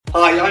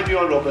Hi, I'm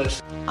Bjorn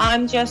Roberts.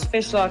 I'm Jess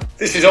Fishlock.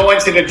 This is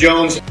Owen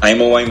Singer-Jones.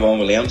 I'm Owen Vaughan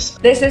Williams.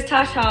 This is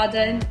Tash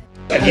Harden.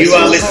 And you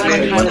are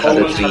listening to the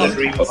Coleman Coleman Had a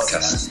Dream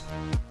podcast.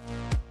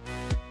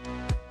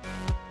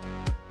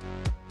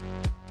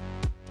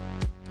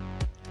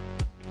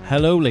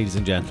 Hello, ladies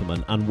and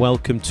gentlemen, and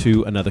welcome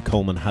to another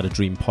Coleman Had a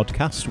Dream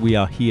podcast. We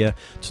are here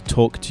to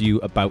talk to you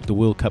about the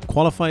World Cup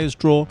qualifiers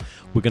draw.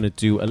 We're going to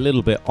do a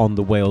little bit on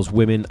the Wales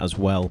women as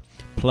well,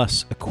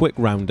 plus a quick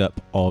roundup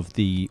of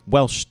the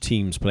Welsh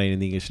teams playing in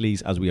the English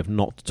leagues, as we have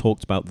not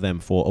talked about them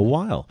for a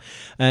while.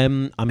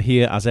 I'm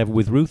here as ever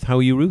with Ruth. How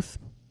are you, Ruth?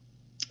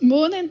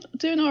 Morning,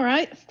 doing all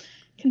right.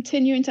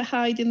 Continuing to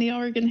hide in the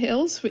Oregon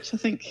Hills, which I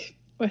think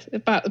we're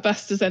about the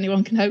best as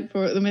anyone can hope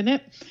for at the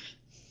minute.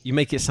 You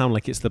make it sound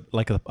like it's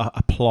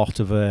a plot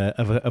of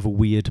a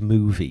weird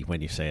movie when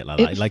you say it like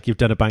that, like you've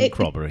done a bank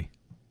robbery.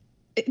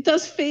 It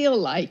does feel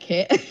like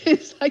it.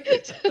 It's like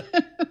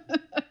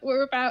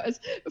we're about as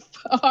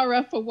far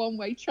up a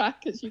one-way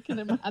track as you can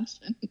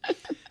imagine.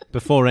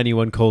 Before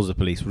anyone calls the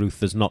police,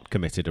 Ruth has not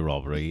committed a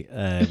robbery.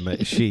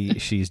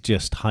 She's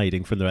just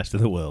hiding from the rest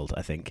of the world,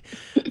 I think,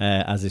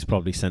 as is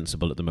probably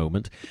sensible at the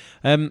moment.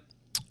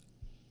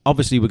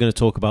 Obviously, we're going to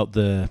talk about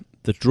the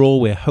draw.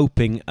 We're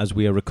hoping, as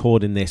we are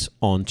recording this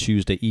on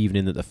Tuesday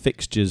evening, that the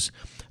fixtures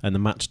and the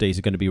match days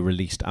are going to be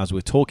released as we're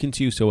talking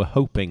to you, so we're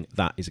hoping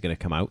that is going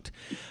to come out.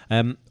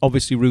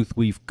 Obviously, Ruth,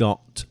 we've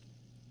got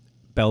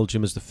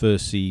Belgium as the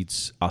first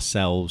seeds,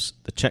 ourselves,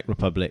 the Czech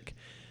Republic,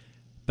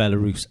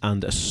 Belarus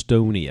and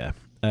Estonia.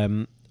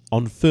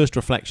 On first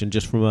reflection,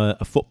 just from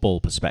a football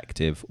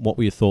perspective, what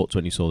were your thoughts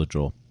when you saw the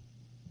draw?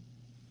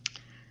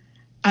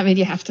 I mean,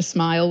 you have to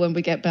smile when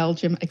we get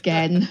Belgium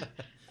again.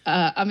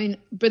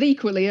 But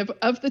equally,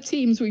 of the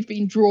teams we've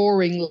been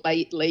drawing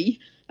lately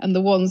and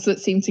the ones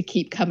that seem to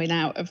keep coming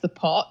out of the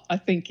pot, I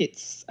think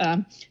it's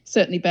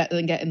certainly better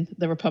than getting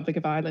the Republic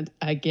of Ireland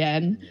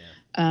again.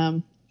 Yeah.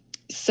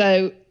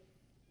 So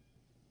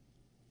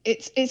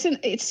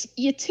it's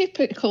your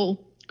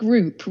typical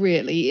group,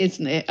 really,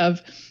 isn't it?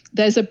 Of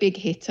there's a big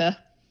hitter.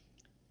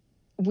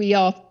 We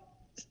are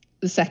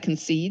the second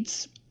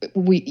seeds.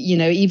 We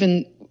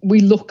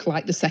look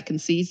like the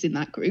second seeds in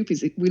that group.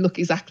 We look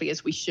exactly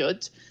as we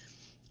should.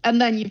 And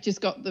then you've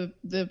just got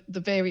the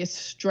various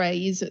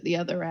strays at the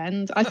other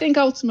end. I think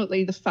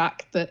ultimately the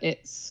fact that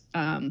it's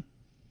a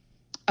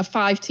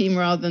 5-team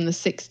rather than the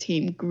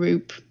 6-team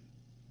group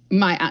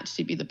might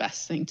actually be the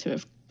best thing to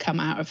have come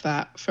out of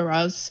that for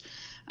us.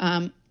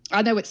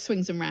 I know it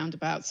swings and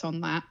roundabouts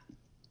on that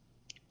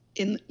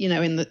in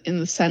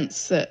the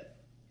sense that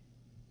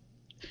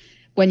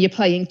when you're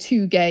playing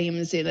 2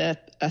 games in a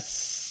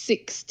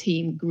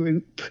 6-team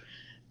group,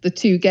 the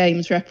 2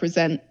 games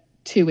represent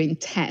 2 in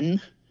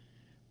 10,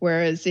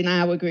 whereas in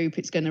our group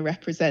it's going to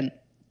represent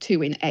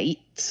 2 in 8.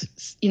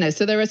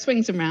 So there are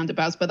swings and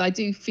roundabouts, but I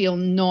do feel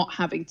not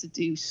having to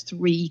do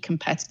 3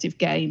 competitive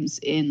games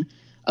in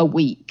a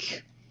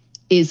week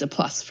is a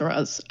plus for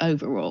us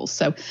overall.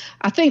 So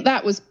I think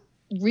that was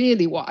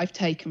really what I've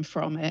taken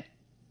from it,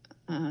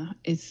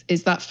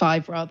 is that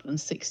 5 rather than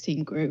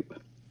 6-team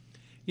group.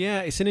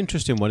 Yeah, it's an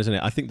interesting one, isn't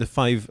it? I think the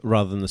 5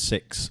 rather than the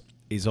 6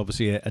 is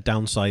obviously a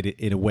downside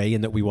in a way,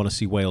 in that we want to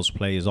see Wales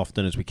play as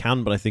often as we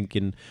can. But I think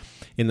in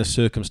the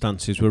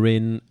circumstances we're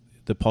in,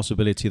 the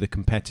possibility of the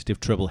competitive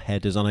triple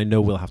headers, and I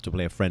know we'll have to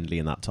play a friendly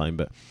in that time,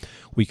 but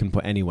we can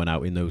put anyone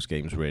out in those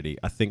games, really.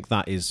 I think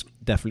that is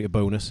definitely a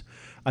bonus.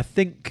 I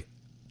think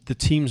the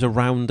teams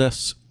around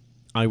us,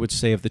 I would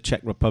say, of the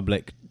Czech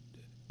Republic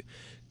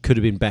could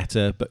have been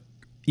better, but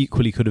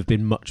equally could have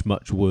been much,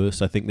 much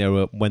worse. I think there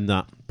were, when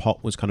that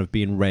pot was kind of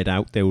being read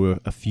out, there were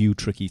a few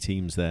tricky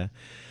teams there.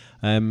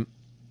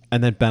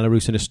 And then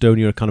Belarus and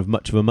Estonia are kind of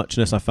much of a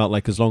muchness. I felt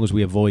like as long as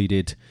we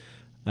avoided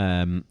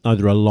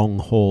either a long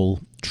haul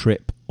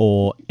trip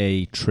or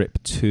a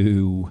trip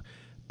to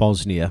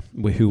Bosnia,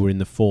 who were in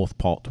the 4th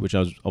pot, which I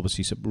was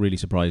obviously really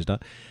surprised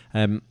at,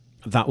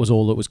 that was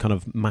all that was kind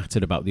of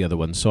mattered about the other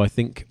ones. So I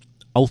think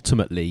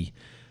ultimately,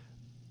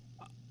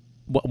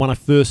 when I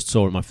first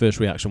saw it, my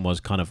first reaction was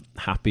kind of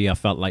happy. I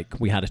felt like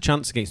we had a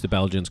chance against the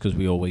Belgians because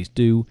we always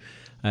do.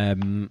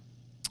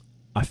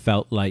 I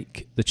felt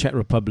like the Czech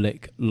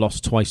Republic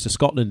lost twice to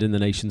Scotland in the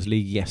Nations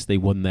League. Yes, they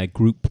won their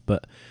group,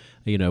 but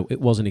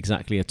it wasn't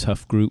exactly a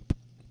tough group,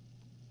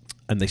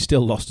 and they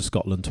still lost to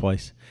Scotland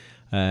twice.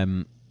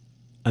 And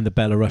the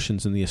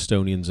Belarusians and the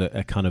Estonians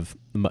are kind of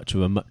much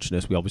of a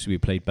muchness. We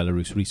played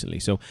Belarus recently,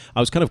 so I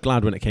was kind of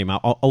glad when it came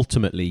out.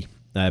 Ultimately,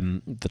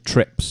 the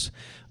trips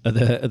are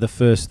the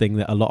first thing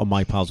that a lot of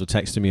my pals were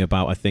texting me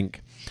about. I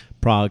think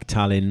Prague,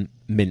 Tallinn,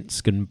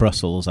 Minsk and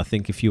Brussels. I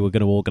think if you were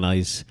going to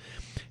organise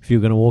a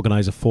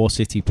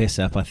 4-city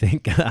piss-up, I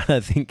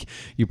think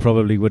you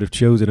probably would have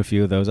chosen a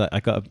few of those. I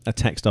got a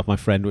text off my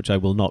friend, which I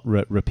will not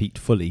repeat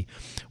fully,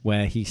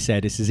 where he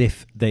said it's as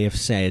if they have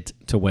said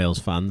to Wales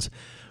fans,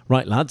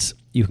 right lads,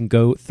 you can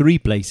go 3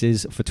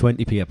 places for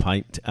 20p a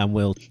pint, and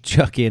we'll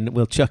chuck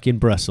in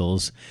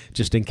Brussels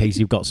just in case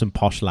you've got some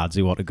posh lads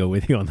who want to go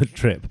with you on the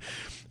trip.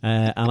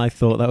 And I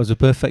thought that was a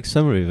perfect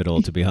summary of it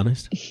all, to be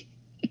honest.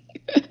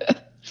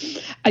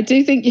 I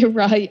do think you're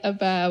right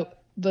about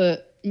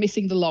the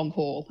missing the long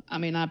haul. I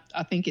mean,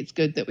 I think it's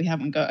good that we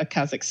haven't got a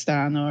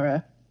Kazakhstan or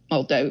a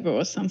Moldova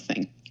or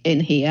something in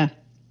here.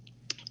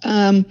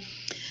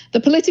 The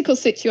political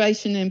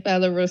situation in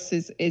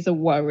Belarus is a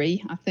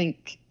worry. I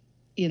think,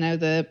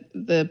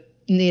 the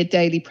near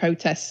daily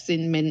protests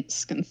in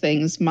Minsk and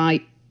things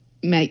might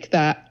make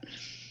that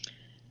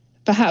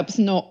perhaps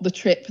not the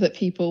trip that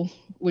people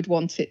would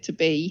want it to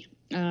be.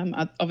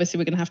 Obviously,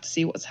 we're going to have to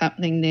see what's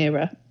happening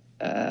nearer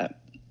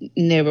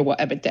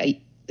whatever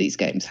date these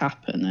games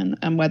happen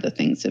and whether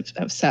things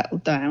have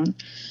settled down.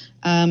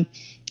 I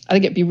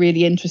think it'd be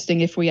really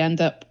interesting if we end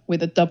up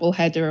with a double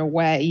header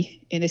away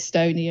in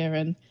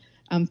Estonia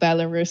and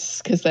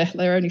Belarus, because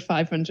they're only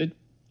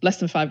less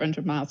than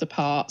 500 miles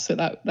apart. So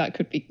that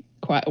could be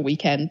quite a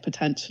weekend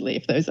potentially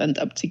if those end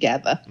up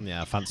together.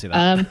 Yeah, I fancy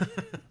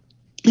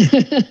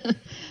that.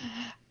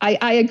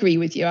 I agree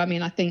with you. I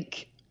mean, I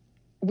think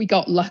we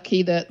got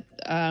lucky that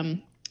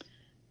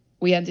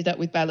we ended up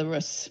with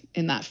Belarus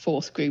in that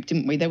fourth group,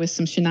 didn't we? There was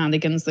some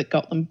shenanigans that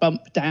got them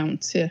bumped down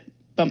to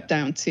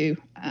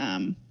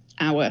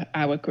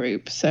our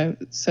group. So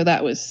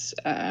that was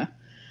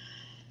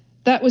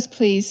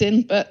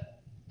pleasing. But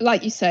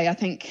like you say, I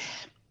think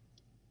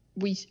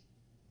we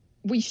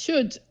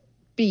should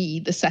be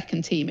the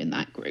second team in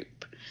that group.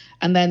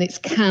 And then it's,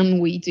 can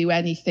we do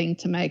anything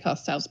to make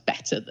ourselves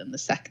better than the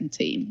second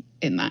team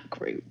in that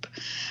group?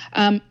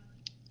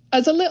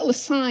 As a little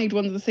aside,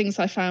 one of the things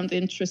I found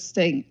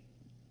interesting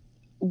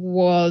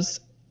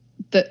was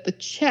that the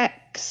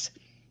Czechs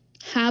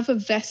have a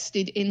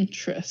vested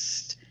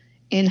interest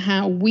in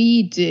how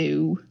we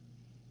do,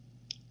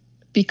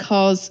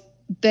 because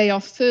they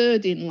are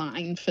third in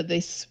line for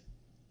this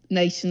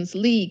Nations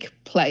League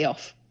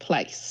playoff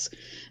place.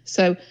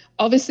 So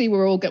obviously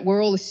we're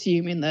all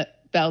assuming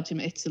that Belgium,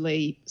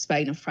 Italy,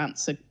 Spain and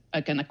France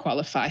are going to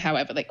qualify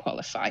however they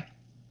qualify,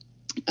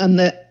 and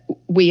that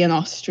we and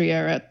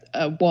Austria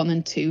are 1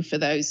 and 2 for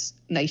those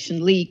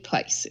Nation League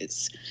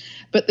places.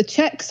 But the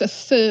Czechs are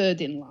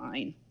third in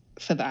line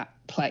for that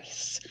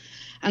place.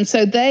 And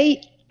so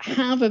they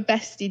have a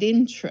vested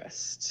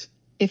interest.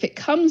 If it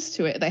comes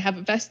to it, they have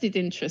a vested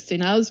interest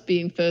in us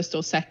being first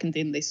or second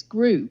in this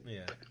group,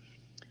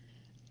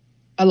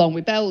 along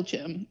with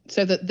Belgium,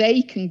 so that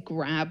they can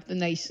grab the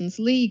Nations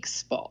League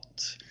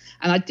spot.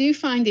 And I do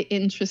find it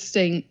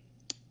interesting,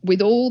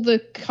 with all the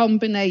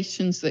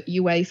combinations that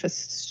UEFA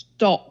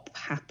stop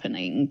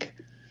happening,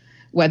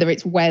 whether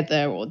it's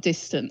weather or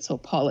distance or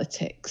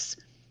politics,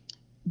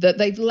 that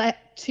they've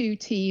let two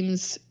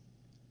teams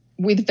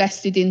with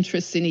vested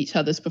interests in each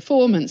other's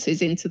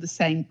performances into the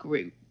same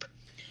group.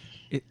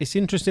 It's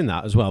interesting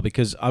that as well,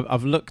 because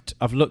I've looked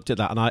at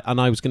that,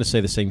 and I was going to say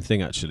the same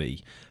thing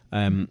actually.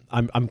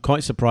 I'm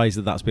quite surprised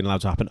that that's been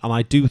allowed to happen, and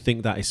I do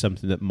think that is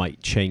something that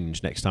might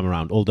change next time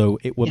around. Although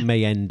it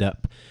may end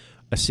up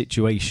a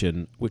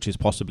situation, which is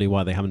possibly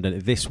why they haven't done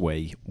it this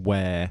way,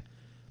 where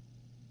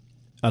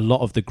a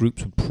lot of the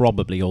groups would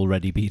probably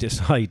already be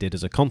decided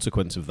as a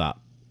consequence of that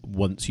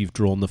once you've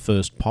drawn the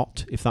first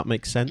pot, if that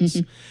makes sense.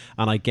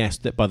 Mm-hmm. And I guess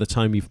that by the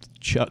time you've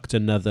chucked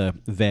another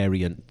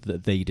variant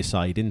that they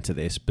decide into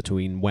this,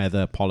 between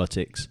weather,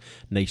 politics,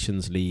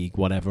 Nations League,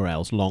 whatever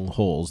else, long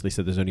hauls, they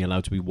said there's only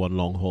allowed to be one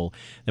long haul,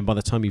 then by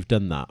the time you've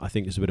done that, I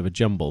think it's a bit of a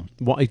jumble.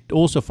 What I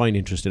also find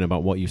interesting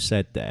about what you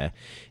said there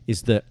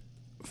is that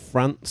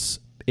France,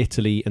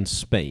 Italy and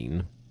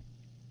Spain,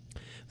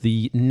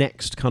 the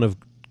next kind of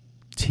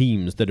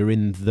teams that are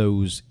in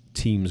those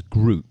teams'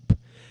 group,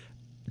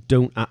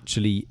 don't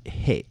actually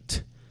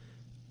hit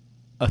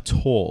at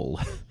all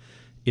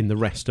in the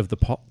rest of the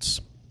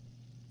pots.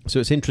 So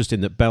it's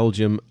interesting that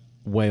Belgium,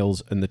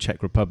 Wales and the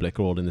Czech Republic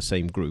are all in the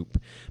same group,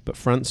 but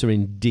France are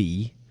in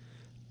D,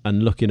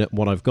 and looking at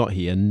what I've got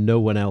here, no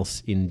one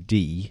else in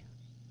D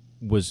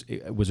was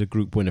a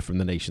group winner from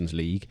the Nations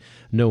League.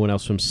 No one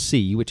else from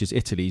C, which is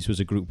Italy's,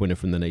 was a group winner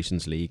from the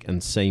Nations League,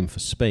 and same for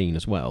Spain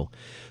as well.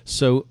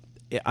 So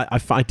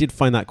I did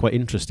find that quite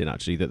interesting,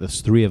 actually, that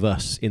there's three of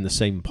us in the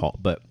same pot,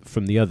 but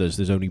from the others,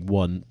 there's only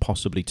one,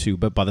 possibly two.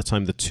 But by the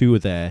time the two are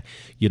there,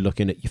 you're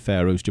looking at your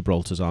Faroes,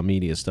 Gibraltars,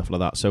 Armenia, stuff like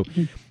that. So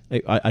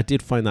I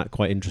did find that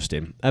quite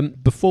interesting.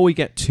 Before we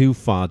get too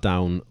far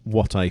down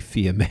what I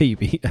fear may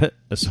be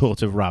a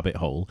sort of rabbit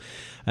hole,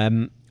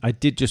 I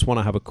did just want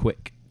to have a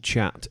quick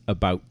chat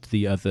about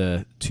the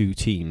other two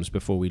teams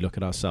before we look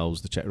at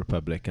ourselves, the Czech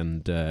Republic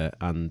and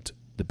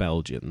the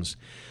Belgians.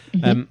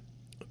 Mm-hmm.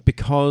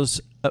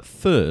 Because at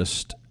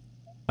first,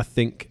 I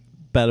think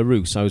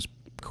Belarus, I was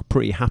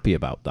pretty happy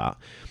about that.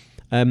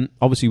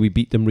 Obviously, we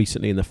beat them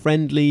recently in the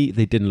friendly.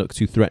 They didn't look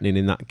too threatening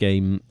in that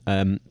game.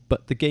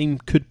 But the game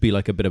could be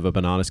like a bit of a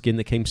banana skin.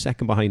 They came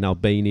second behind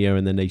Albania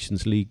in the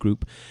Nations League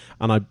group.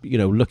 And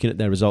looking at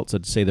their results,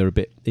 I'd say they're a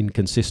bit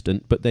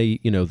inconsistent. But they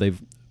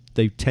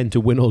tend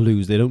to win or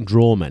lose. They don't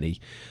draw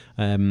many.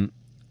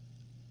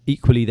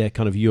 Equally, their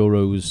kind of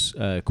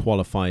Euros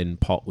qualifying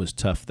pot was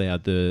tough. They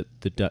had the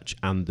Dutch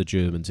and the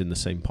Germans in the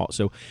same pot.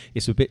 So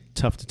it's a bit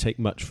tough to take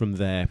much from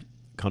their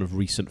kind of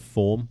recent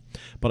form.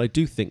 But I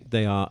do think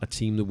they are a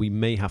team that we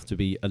may have to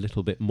be a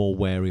little bit more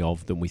wary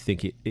of than we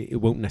think.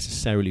 It won't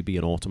necessarily be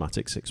an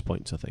automatic 6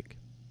 points, I think.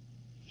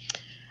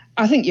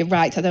 I think you're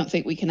right. I don't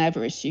think we can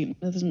ever assume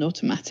there's an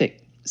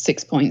automatic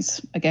 6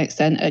 points against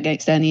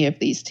any of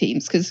these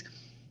teams, because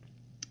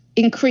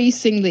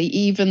increasingly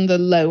even the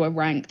lower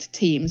ranked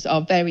teams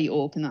are very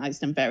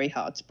organised and very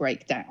hard to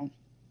break down.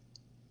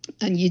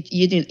 And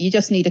you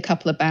just need a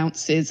couple of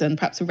bounces and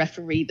perhaps a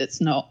referee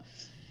that's not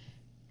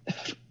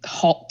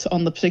hot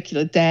on the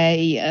particular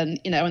day, and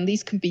and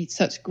these can be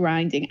such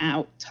grinding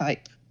out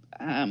type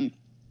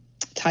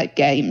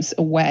games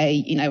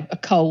away. A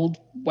cold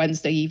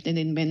Wednesday evening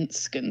in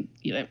Minsk, and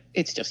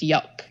it's just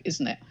yuck,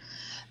 isn't it?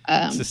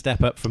 It's a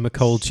step up from a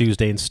cold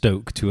Tuesday in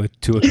Stoke to a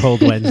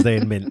cold Wednesday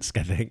in Minsk,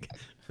 I think.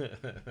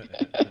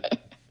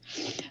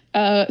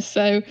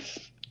 So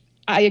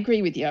I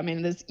agree with you. I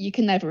mean, you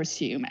can never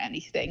assume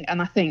anything,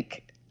 and I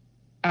think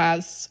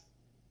as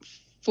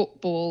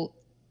football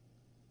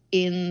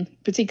in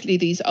particularly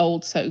these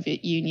old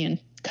Soviet Union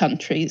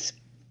countries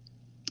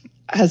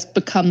has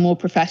become more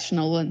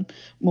professional and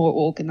more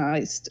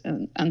organised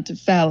and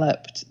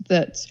developed,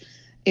 that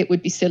it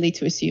would be silly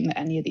to assume that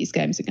any of these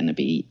games are going to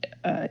be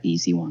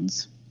easy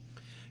ones.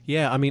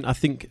 Yeah, I mean, I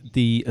think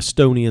the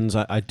Estonians,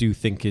 I do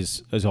think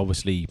is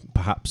obviously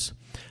perhaps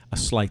a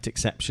slight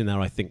exception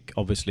there. I think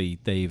obviously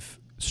they've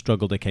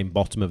struggled. They came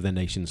bottom of their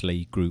Nations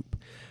League group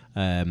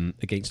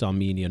against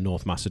Armenia,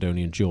 North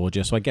Macedonia and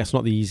Georgia. So I guess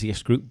not the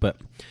easiest group, but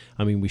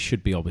I mean, we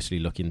should be obviously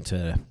looking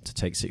to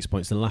take 6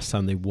 points. The last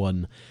time they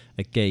won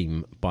a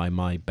game by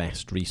my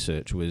best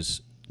research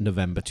was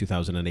November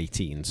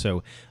 2018.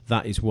 So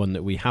that is one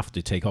that we have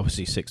to take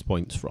obviously 6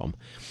 points from.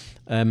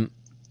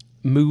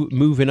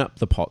 Moving up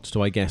the pot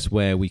to, I guess,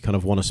 where we kind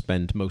of want to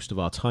spend most of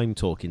our time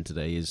talking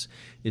today is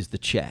the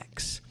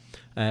Czechs.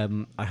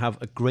 I have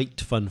a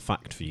great fun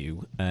fact for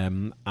you,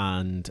 and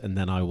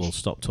then I will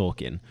stop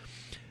talking.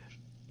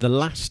 The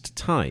last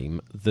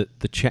time that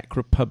the Czech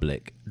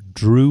Republic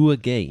drew a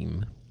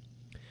game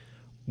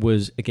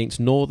was against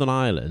Northern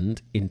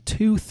Ireland in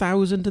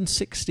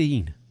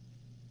 2016.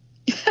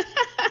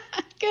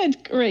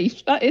 Good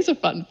grief, that is a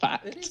fun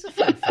fact. It is a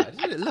fun fact,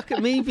 isn't it? Look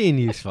at me being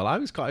useful. I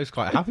was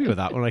quite happy with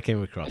that when I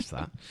came across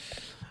that.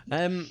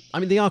 I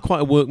mean, they are quite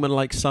a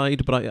workmanlike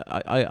side, but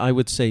I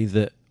would say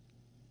that,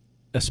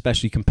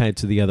 especially compared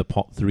to the other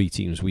pot three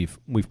teams, we've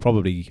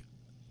probably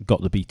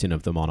got the beating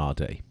of them on our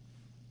day.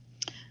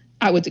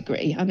 I would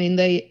agree. I mean,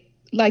 they,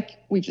 like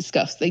we've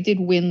discussed, they did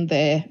win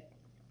their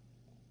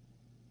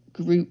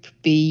Group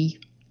B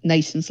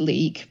Nations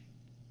League,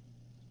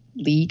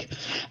 but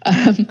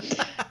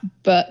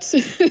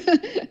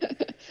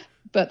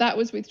that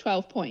was with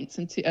 12 points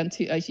and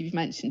two, as you've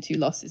mentioned, 2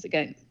 losses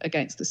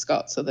against the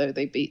Scots, although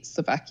they beat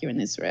Slovakia and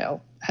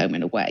Israel home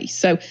and away.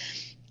 So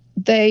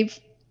they've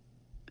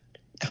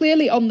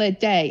clearly, on their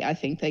day, I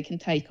think they can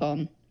take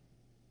on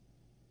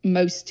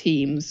most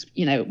teams,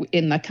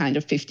 in that kind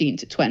of 15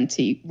 to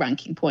 20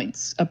 ranking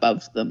points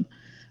above them.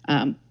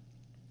 And,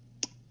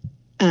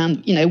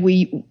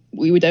 we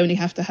would only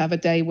have to have a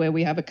day where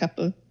we have a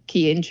couple of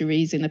key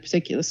injuries in a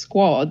particular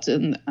squad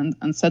and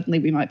suddenly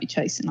we might be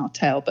chasing our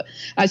tail. But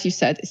as you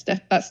said,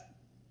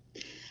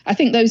 I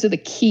think those are the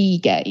key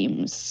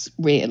games,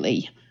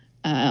 really,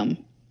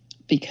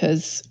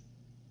 because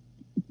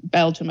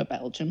Belgium are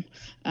Belgium.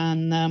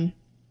 And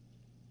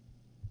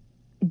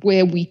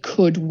where we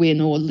could win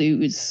or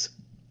lose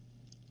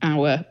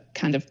our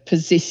kind of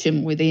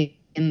position within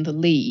the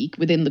league,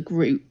 within the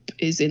group,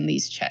 is in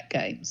these Czech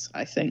games,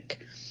 I think.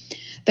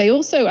 They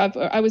also,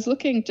 I was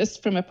looking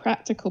just from a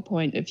practical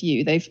point of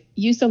view, they've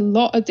used a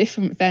lot of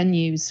different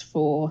venues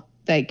for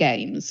their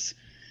games.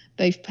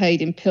 They've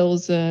played in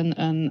Pilsen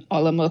and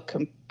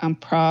Olomouc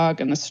and Prague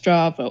and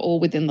Ostrava,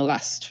 all within the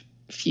last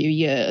few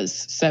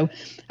years. So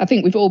I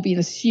think we've all been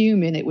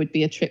assuming it would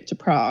be a trip to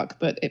Prague,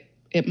 but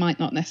it might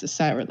not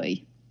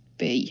necessarily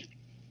be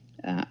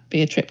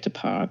a trip to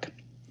Prague.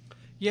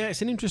 Yeah,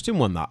 it's an interesting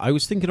one, that. I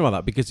was thinking about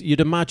that because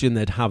you'd imagine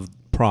they'd have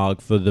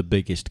Prague for the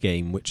biggest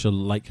game, which will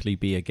likely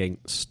be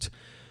against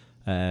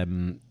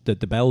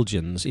the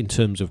Belgians in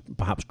terms of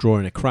perhaps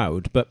drawing a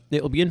crowd. But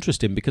it'll be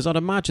interesting because I'd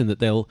imagine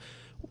that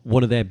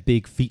one of their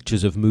big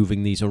features of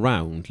moving these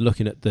around,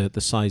 looking at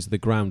the size of the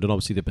ground and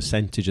obviously the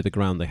percentage of the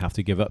ground they have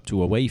to give up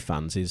to away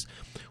fans, is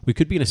we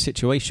could be in a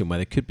situation where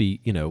there could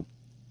be,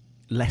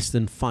 less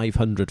than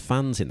 500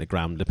 fans in the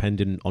ground,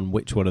 depending on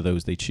which one of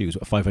those they choose.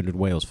 500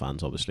 Wales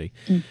fans, obviously,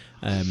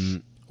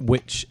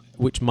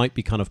 which might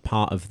be kind of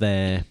part of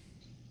their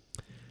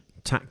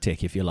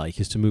tactic, if you like,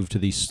 is to move to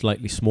these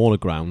slightly smaller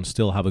grounds,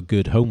 still have a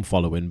good home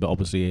following, but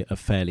obviously a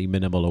fairly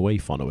minimal away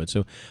following.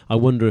 So I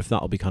wonder if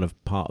that'll be kind of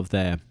part of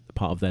their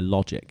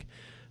logic.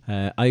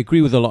 I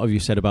agree with a lot of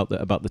you said about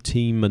the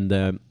team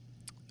and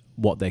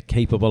what they're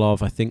capable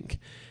of. I think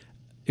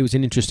it was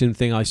an interesting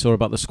thing I saw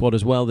about the squad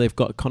as well. They've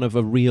got kind of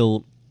a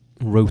real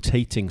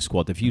rotating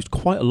squad. They've used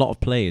quite a lot of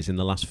players in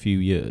the last few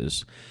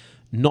years.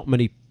 Not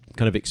many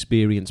kind of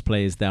experienced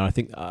players there. I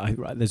think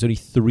there's only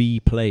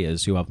 3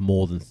 players who have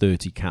more than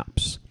 30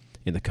 caps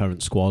in the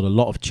current squad. A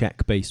lot of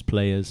Czech-based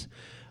players.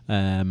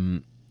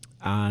 And,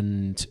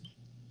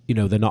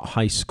 they're not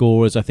high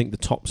scorers. I think the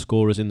top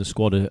scorers in the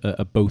squad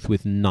are both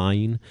with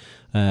 9.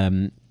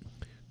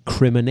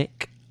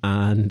 Krimonik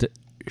and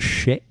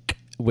Schick,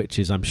 which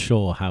is, I'm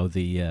sure, how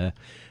the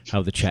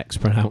Czechs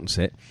pronounce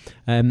it.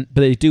 But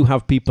they do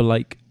have people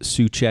like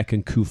Souček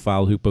and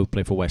Koufal, who both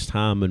play for West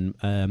Ham, and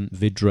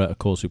Vidra, of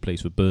course, who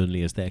plays for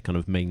Burnley as their kind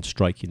of main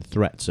striking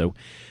threat. So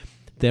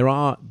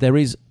there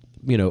is,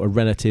 a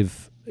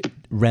relative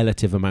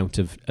amount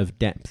of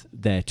depth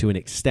there to an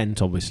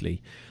extent,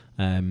 obviously,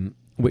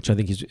 which I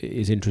think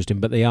is interesting.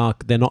 But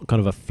they're not kind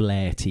of a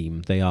flair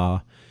team. They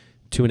are,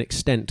 to an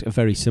extent,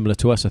 very similar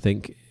to us, I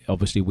think.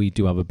 Obviously, we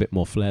do have a bit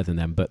more flair than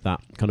them, but that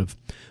kind of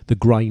the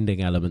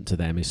grinding element to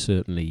them is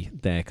certainly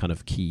their kind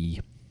of key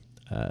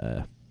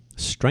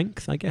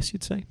strength, I guess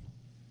you'd say.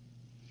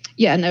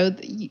 Yeah, no,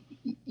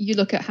 you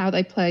look at how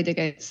they played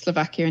against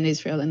Slovakia and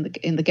Israel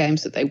in the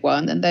games that they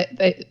won, and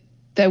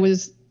there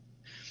was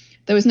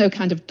no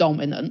kind of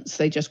dominance.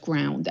 They just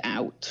ground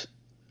out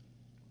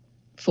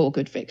 4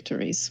 good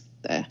victories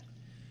there.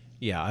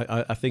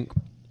 Yeah, I think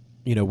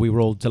we were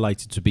all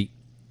delighted to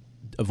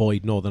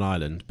avoid Northern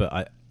Ireland,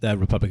 but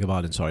Republic of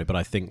Ireland, sorry, but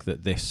I think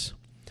that this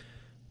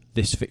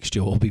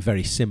fixture will be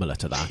very similar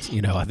to that.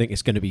 I think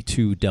it's going to be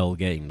 2 dull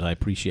games. I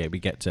appreciate we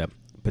get to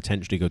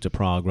potentially go to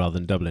Prague rather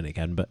than Dublin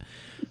again, but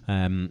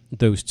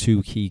those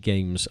 2 key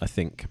games, I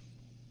think,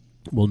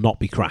 will not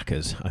be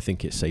crackers. I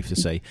think it's safe to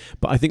say.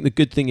 But I think the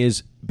good thing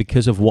is,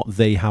 because of what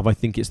they have, I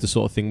think it's the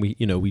sort of thing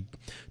we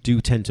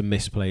do tend to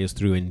miss players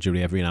through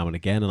injury every now and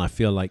again, and I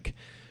feel like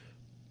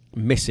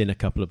missing a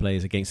couple of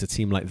players against a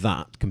team like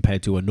that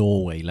compared to a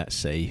Norway, let's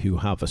say, who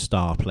have a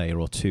star player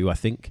or 2, I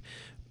think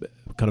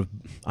kind of,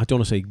 I don't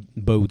want to say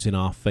bodes in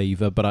our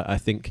favour, but I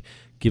think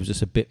gives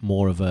us a bit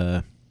more of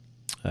a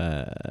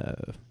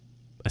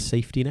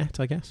safety net,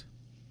 I guess.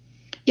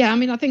 Yeah, I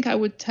mean, I think I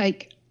would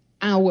take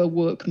our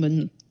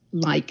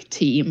workman-like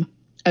team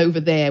over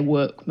their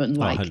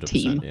workman-like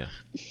team. Yeah.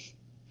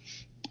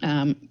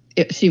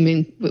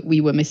 Assuming that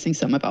we were missing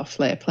some of our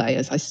flair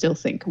players, I still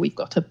think we've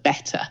got a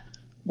better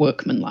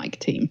workman-like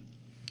team.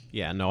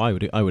 Yeah, no, I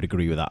would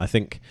agree with that. I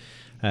think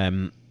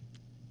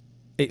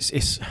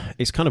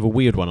it's kind of a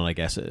weird one, I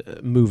guess.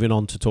 Moving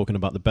on to talking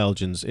about the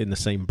Belgians in the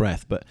same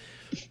breath, but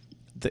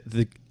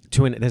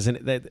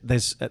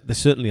there's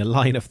certainly a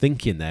line of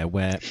thinking there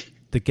where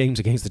the games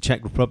against the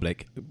Czech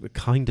Republic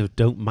kind of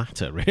don't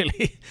matter,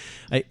 really.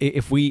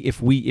 If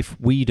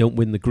we don't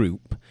win the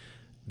group,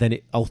 then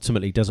it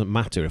ultimately doesn't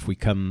matter if we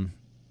come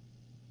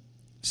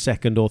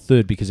second or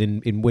third, because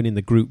in winning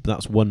the group,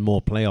 that's one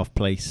more playoff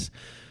place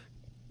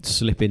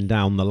slipping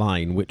down the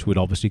line, which would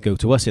obviously go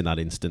to us in that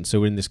instance.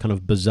 So we're in this kind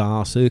of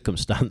bizarre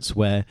circumstance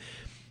where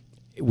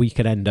we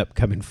could end up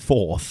coming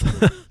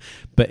 4th,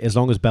 but as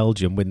long as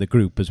Belgium win the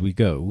group as we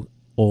go,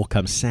 or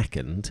come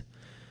second,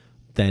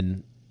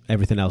 then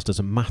everything else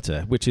doesn't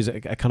matter, which is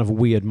a kind of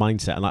weird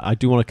mindset. And I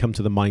do want to come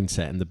to the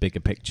mindset and the bigger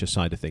picture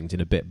side of things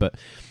in a bit, but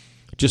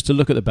just to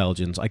look at the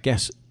Belgians, I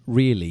guess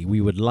really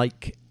we would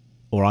like,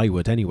 or I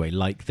would anyway,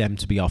 like them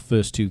to be our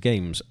first 2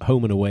 games,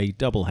 home and away,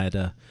 double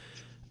header,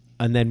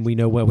 and then we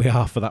know where we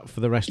are for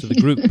the rest of the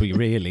group.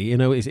 Really,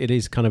 it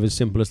is kind of as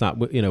simple as that.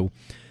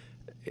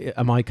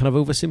 Am I kind of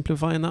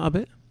oversimplifying that a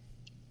bit?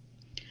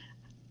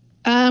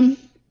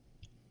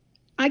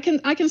 I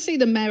can see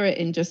the merit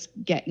in just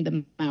getting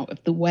them out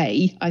of the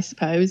way, I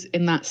suppose,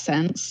 in that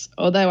sense.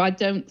 Although I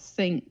don't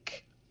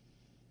think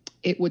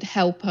it would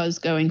help us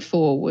going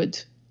forward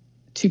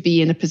to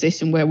be in a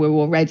position where we're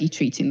already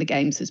treating the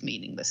games as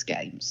meaningless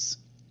games.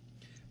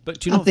 But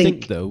do you not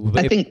think though?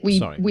 I think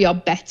we are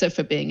better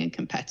for being in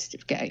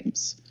competitive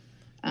games.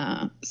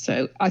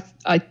 So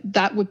I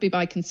that would be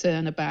my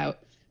concern about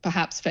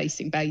perhaps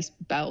facing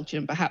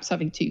Belgium, perhaps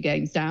having 2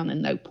 games down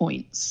and no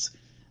points,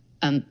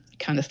 and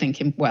kind of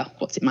thinking, well,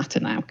 what's it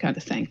matter now, kind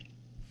of thing.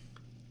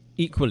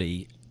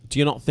 Equally, do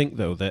you not think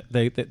though that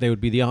there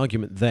would be the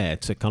argument there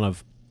to kind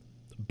of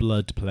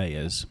blood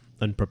players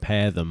and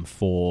prepare them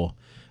for,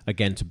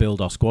 again, to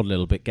build our squad a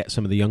little bit, get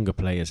some of the younger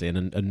players in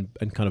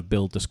and kind of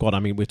build the squad?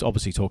 I mean, we're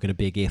obviously talking a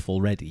big if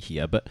already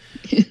here, but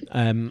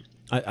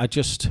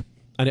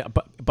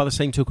but by the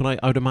same token, I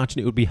would imagine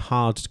it would be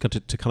hard to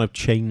kind of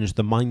change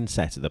the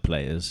mindset of the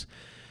players,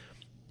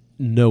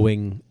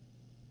 knowing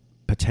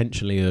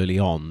potentially early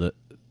on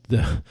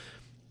that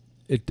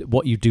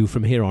what you do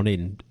from here on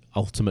in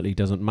ultimately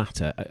doesn't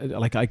matter.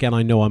 Like, again,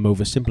 I know I'm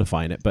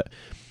oversimplifying it, but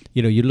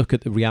you look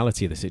at the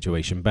reality of the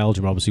situation.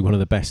 Belgium are obviously one of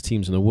the best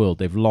teams in the world.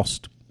 They've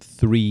lost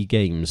 3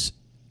 games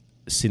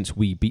since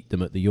we beat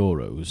them at the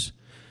Euros,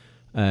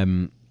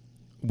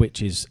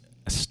 which is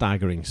a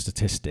staggering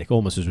statistic,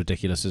 almost as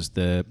ridiculous as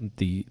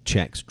the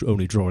Czechs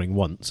only drawing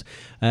once.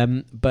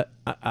 But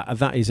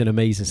that is an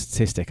amazing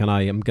statistic, and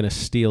I am going to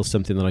steal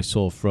something that I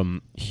saw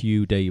from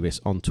Hugh Davis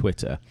on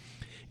Twitter.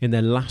 In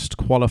their last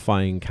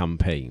qualifying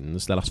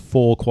campaigns, their last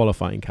 4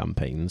 qualifying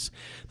campaigns,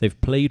 they've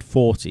played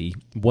 40,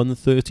 won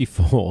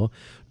 34,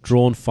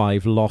 drawn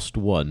 5, lost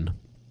 1.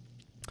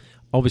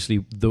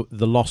 Obviously,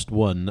 the lost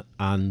 1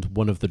 and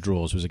one of the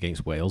draws was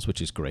against Wales,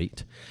 which is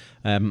great.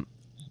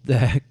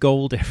 Their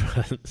goal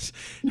difference,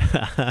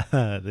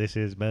 this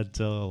is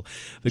mental.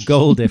 The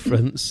goal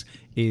difference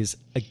is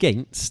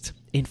against,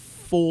 in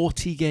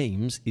 40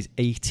 games, is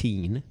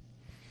 18.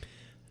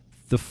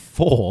 the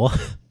 4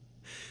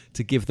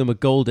 to give them a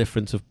goal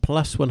difference of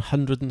plus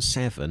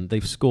 107.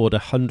 They've scored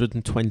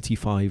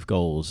 125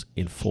 goals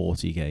in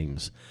 40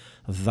 games.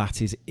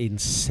 That is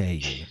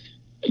insane.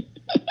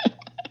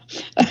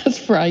 That's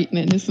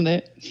frightening, isn't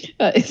it?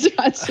 That is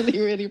actually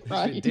really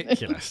frightening. It's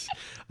ridiculous.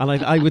 And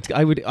I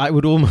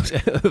would almost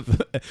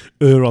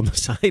err on the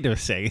side of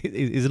saying,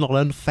 is it not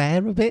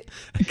unfair a bit?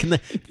 Can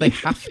they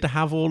have to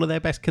have all of their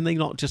best? Can they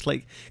not just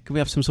can we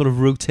have some sort of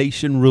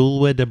rotation rule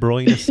where De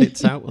Bruyne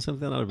sits out or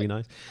something? That would be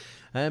nice.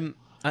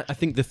 I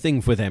think the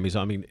thing for them is,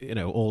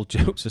 all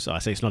jokes aside, I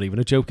say it's not even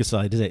a joke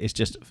aside, is it? It's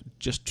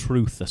just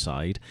truth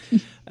aside.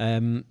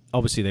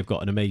 Obviously, they've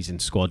got an amazing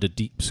squad, a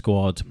deep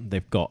squad.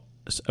 They've got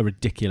a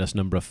ridiculous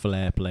number of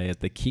flair players.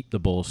 They keep the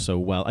ball so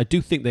well. I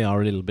do think they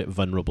are a little bit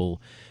vulnerable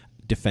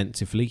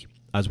defensively,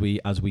 as we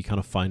kind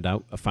of found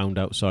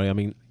out.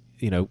 Sorry,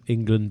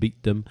 England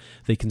beat them.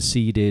 They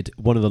conceded.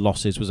 One of the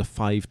losses was a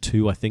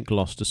 5-2, I think,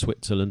 loss to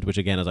Switzerland, which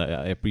again, as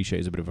I appreciate,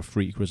 is a bit of a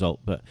freak result,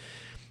 but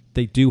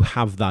they do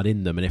have that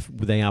in them, and if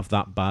they have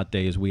that bad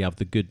day as we have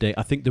the good day,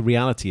 I think the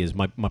reality is,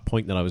 my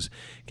point that I was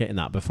getting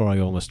at before I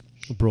almost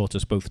brought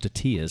us both to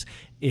tears,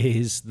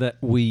 is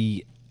that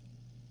the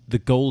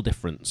goal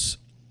difference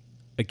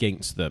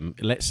against them,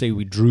 let's say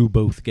we drew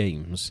both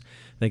games,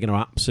 they're going to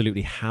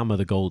absolutely hammer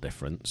the goal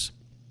difference.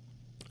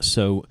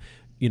 So,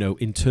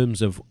 in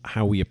terms of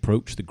how we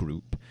approach the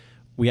group,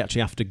 we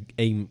actually have to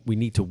we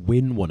need to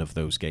win one of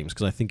those games,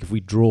 because I think if we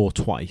draw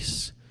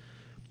twice,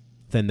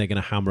 then they're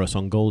going to hammer us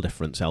on goal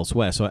difference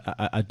elsewhere. So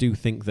I do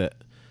think that,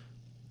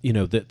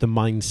 that the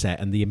mindset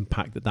and the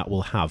impact that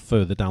will have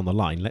further down the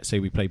line, let's say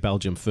we play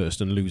Belgium first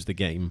and lose the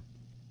game,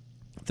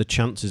 the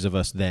chances of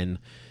us then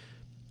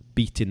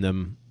beating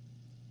them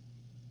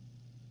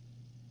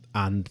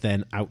and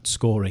then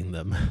outscoring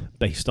them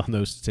based on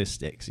those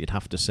statistics, you'd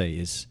have to say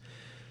is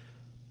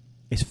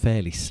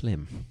fairly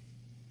slim.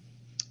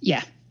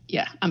 Yeah.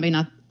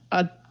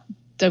 I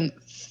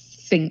don't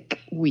think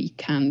we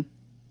can,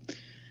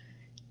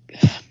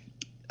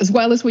 as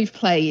well as we've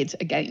played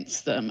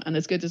against them and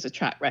as good as a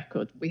track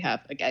record we have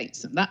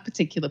against them, that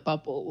particular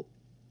bubble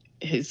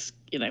is,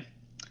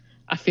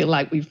 I feel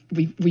like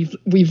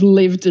we've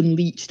lived and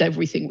leached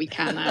everything we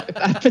can out of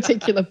that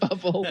particular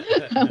bubble.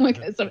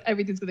 So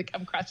everything's going to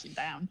come crashing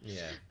down.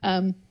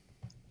 Yeah.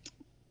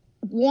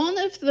 One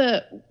of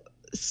the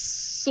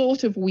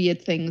sort of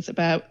weird things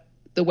about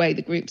the way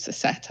the groups are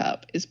set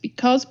up is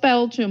because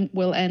Belgium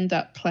will end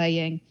up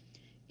playing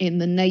in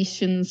the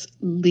Nations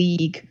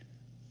League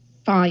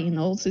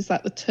finals. Is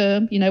that the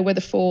term? Where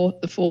the four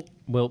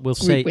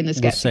group winners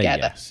get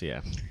together. Yes,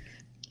 yeah.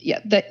 Yeah,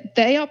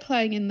 they are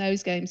playing in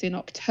those games in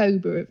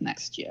October of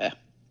next year,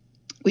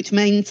 which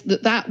means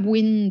that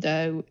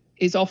window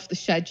is off the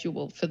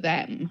schedule for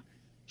them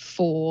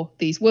for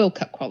these World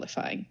Cup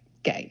qualifying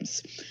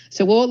games.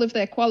 So all of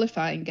their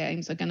qualifying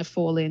games are going to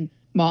fall in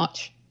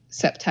March,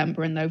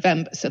 September and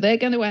November. So they're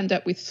going to end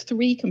up with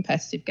 3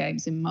 competitive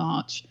games in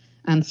March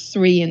and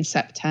 3 in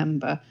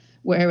September,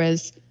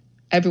 whereas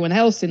everyone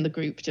else in the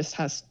group just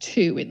has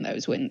 2 in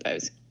those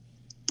windows.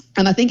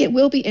 And I think it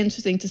will be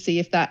interesting to see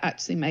if that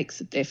actually makes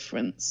a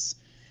difference,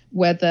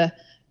 whether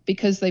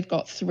because they've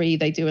got 3,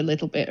 they do a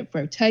little bit of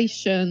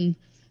rotation,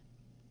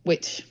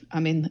 which,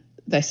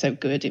 they're so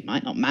good, it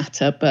might not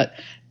matter, but,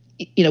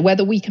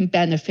 whether we can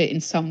benefit in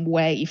some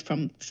way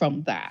from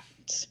that.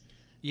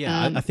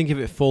 Yeah, I think if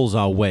it falls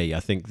our way, I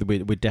think that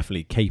we're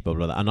definitely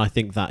capable of that, and I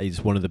think that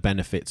is one of the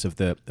benefits of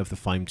the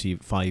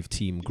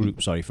 5-team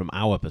group. From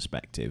our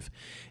perspective,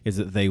 is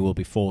that they will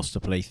be forced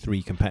to play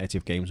 3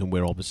 competitive games, and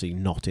we're obviously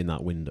not in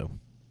that window.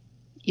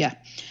 Yeah.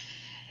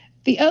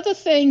 The other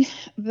thing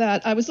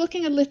that I was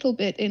looking a little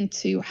bit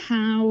into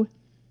how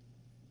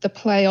the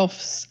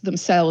playoffs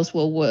themselves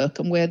will work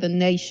and where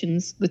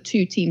the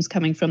 2 teams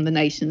coming from the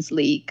Nations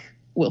League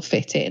will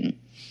fit in,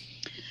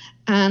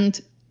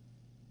 and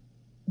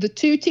the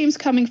 2 teams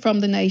coming from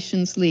the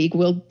Nations League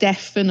will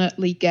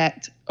definitely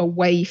get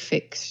away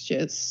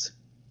fixtures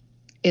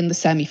in the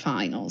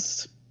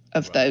semi-finals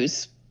of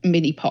those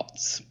mini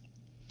pots.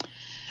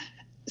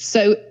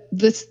 So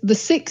the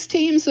 6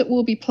 teams that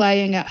will be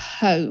playing at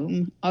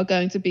home are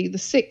going to be the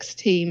 6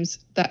 teams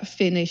that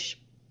finish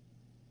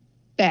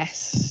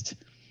best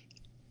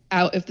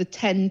out of the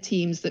 10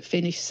 teams that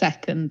finish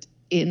second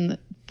in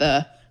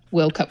the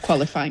World Cup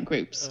qualifying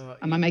groups.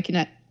 Am I making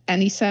it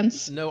any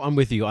sense? No, I'm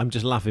with you. I'm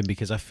just laughing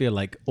because I feel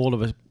like all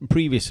of us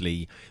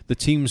previously, the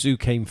teams who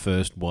came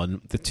first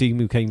won, the team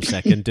who came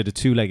second did a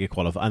 2-legged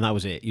qualify, and that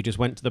was it. You just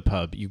went to the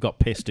pub, you got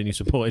pissed, and you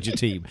supported your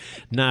team.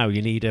 Now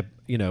you need an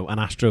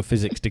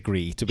astrophysics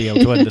degree to be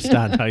able to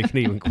understand how you can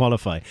even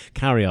qualify.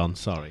 Carry on.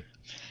 Sorry.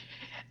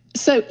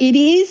 So it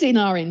is in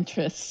our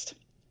interest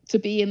to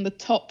be in the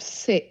top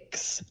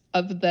 6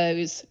 of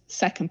those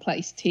second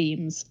place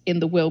teams in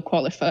the World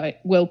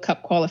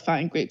Cup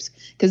qualifying groups,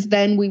 because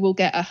then we will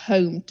get a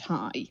home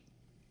tie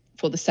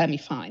for the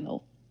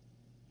semi-final.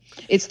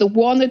 It's the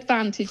one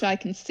advantage I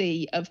can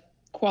see of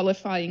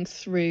qualifying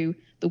through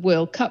the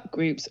World Cup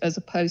groups as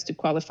opposed to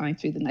qualifying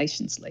through the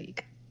Nations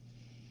League.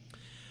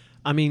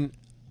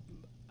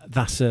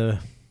 That's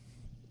a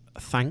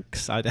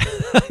thanks. I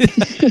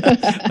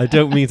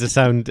don't mean to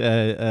sound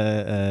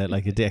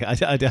like a dick.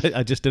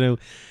 I just don't know.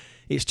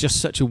 It's just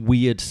such a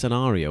weird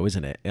scenario,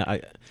 isn't it?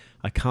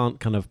 I can't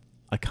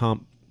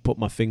put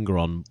my finger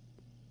on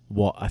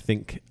what I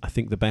think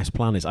the best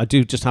plan is. I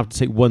do just have to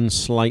take one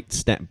slight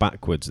step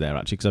backwards there,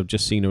 actually, because I've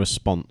just seen a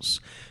response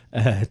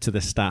to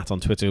the stat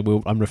on Twitter.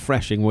 I'm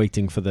refreshing,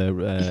 waiting for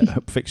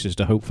the fixtures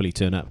to hopefully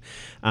turn up.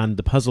 And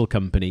the puzzle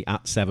company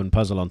at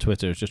 7Puzzle on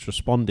Twitter has just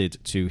responded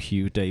to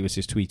Hugh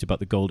Davis's tweet about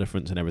the goal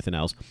difference and everything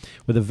else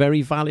with a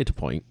very valid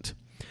point.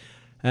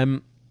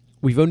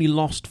 We've only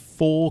lost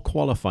 4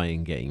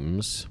 qualifying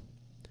games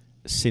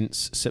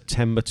since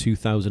September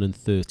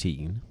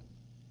 2013,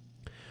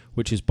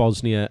 which is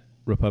Bosnia,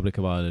 Republic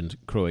of Ireland,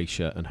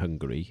 Croatia and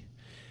Hungary.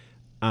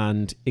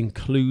 And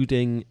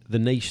including the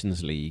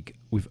Nations League,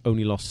 we've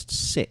only lost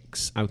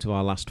 6 out of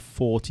our last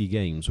 40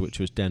 games, which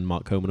was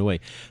Denmark home and away.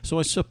 So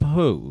I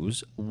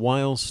suppose,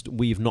 whilst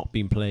we've not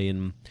been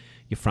playing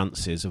your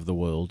Frances of the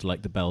world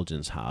like the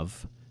Belgians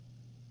have,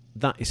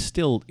 that is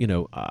still,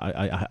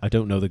 I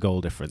don't know the goal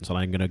difference, and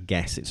I'm going to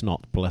guess it's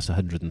not plus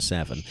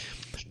 107.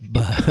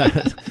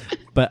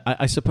 But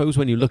I suppose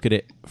when you look at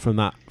it from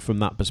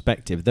that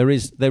perspective, there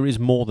is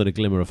more than a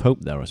glimmer of hope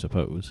there, I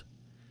suppose.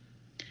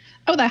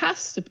 Oh, there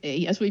has to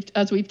be, as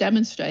we've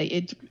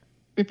demonstrated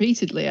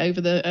repeatedly over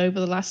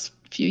the last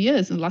few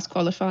years, and the last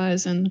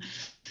qualifiers and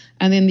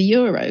in the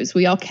Euros,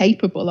 we are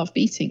capable of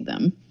beating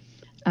them.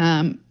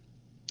 I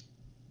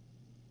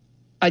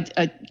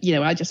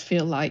just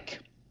feel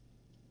like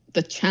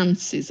the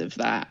chances of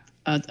that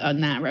are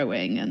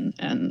narrowing,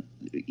 and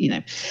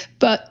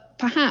but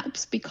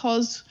perhaps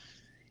because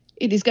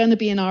it is going to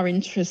be in our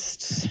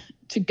interests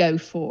to go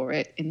for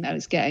it in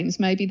those games,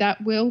 maybe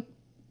that will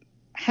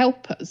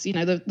help us.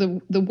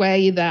 The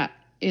way that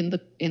in the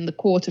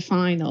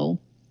quarterfinal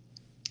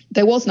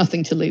there was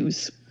nothing to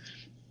lose,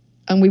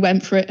 and we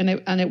went for it,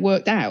 and it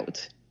worked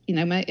out.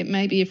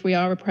 Maybe if we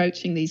are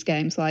approaching these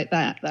games like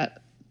that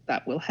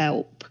will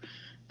help.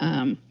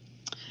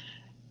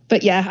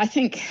 But yeah,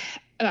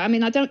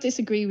 I don't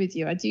disagree with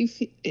you. I do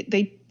feel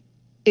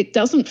it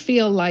doesn't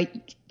feel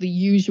like the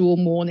usual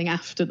morning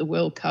after the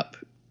World Cup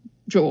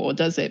draw,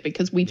 does it?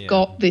 Because we've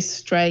got this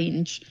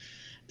strange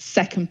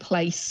second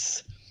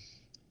place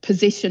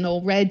position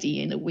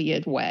already in a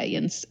weird way,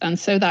 and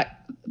so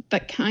that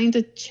kind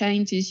of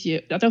changes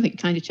you. I don't think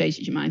it kind of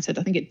changes your mindset.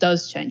 I think it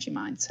does change your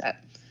mindset,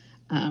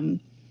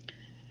 and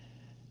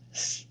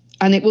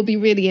it will be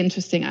really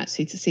interesting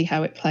actually to see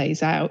how it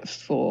plays out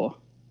for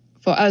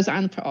us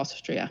and for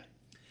Austria.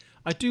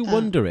 I do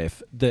wonder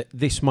if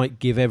this might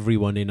give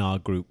everyone in our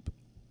group,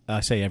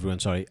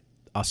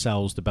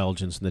 ourselves, the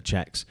Belgians and the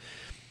Czechs,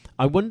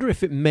 I wonder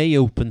if it may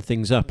open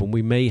things up and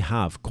we may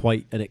have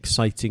quite an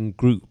exciting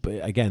group,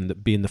 again,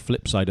 that being the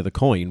flip side of the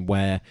coin,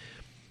 where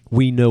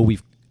we know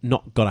we've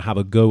not got to have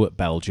a go at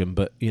Belgium,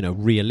 but,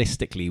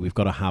 realistically, we've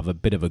got to have a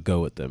bit of a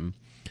go at them.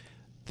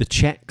 The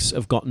Czechs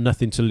have got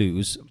nothing to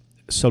lose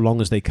so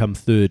long as they come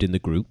third in the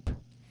group.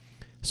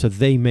 So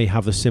they may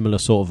have a similar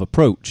sort of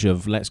approach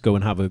of let's go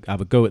and have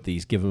a go at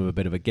these, give them a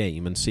bit of a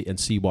game and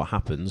see what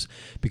happens.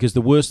 Because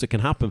the worst that can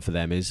happen for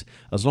them is,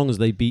 as long as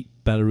they beat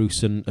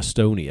Belarus and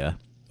Estonia,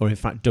 or in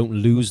fact don't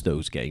lose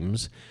those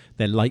games,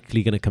 they're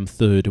likely going to come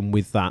third, and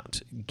with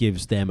that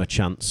gives them a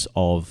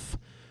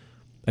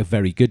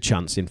very good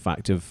chance, in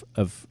fact, of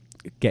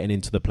getting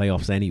into the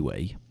playoffs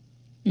anyway.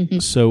 Mm-hmm.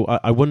 So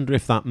I wonder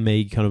if that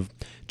may kind of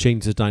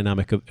change the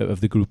dynamic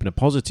of the group in a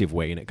positive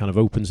way, and it kind of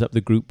opens up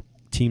the group.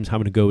 Teams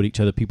having to go at each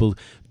other. People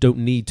don't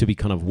need to be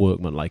kind of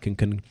workmanlike and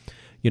can,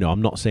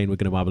 I'm not saying we're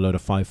going to have a load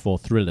of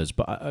 5-4 thrillers,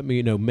 but I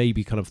mean,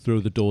 maybe kind of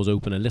throw the doors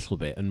open a little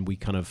bit and we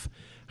kind of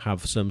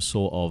have some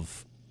sort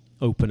of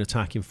open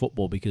attack in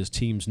football, because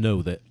teams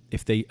know that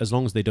as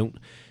long as they don't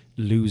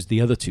lose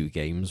the other 2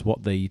 games,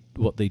 what they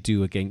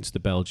do against the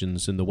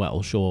Belgians and the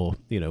Welsh, or,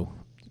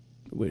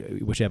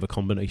 whichever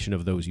combination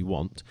of those you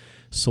want,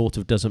 sort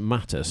of doesn't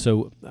matter.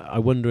 So I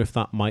wonder if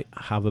that might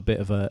have a bit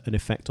of an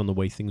effect on the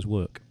way things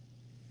work.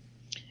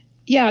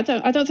 Yeah,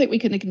 I don't think we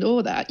can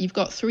ignore that. You've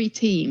got 3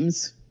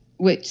 teams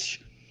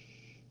which,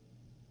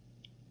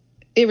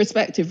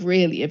 irrespective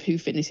really of who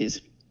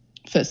finishes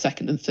first,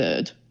 second and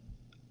third,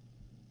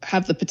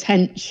 have the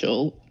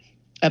potential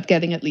of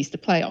getting at least a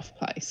playoff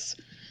place.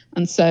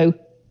 And so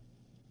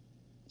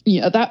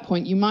at that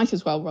point, you might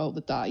as well roll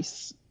the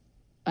dice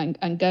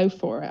and go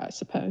for it, I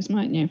suppose,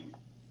 mightn't you?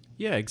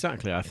 Yeah,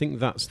 exactly. I think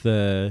that's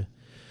the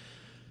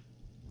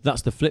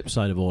flip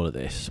side of all of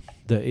this,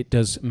 that it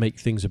does make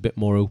things a bit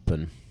more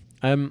open.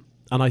 And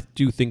I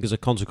do think as a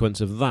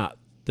consequence of that,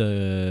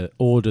 the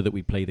order that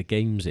we play the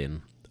games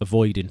in,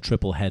 avoiding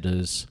triple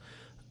headers,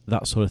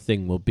 that sort of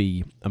thing, will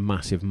be a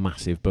massive,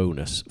 massive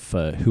bonus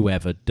for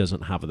whoever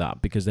doesn't have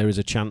that, because there is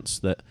a chance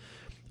that,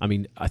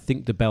 I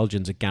think the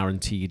Belgians are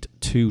guaranteed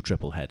 2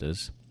 triple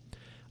headers.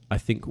 I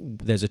think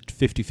there's a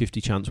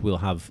 50-50 chance we'll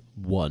have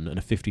 1 and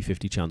a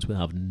 50-50 chance we'll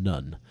have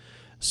none.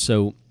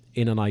 So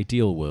in an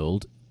ideal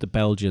world, the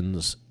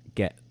Belgians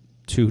get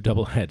 2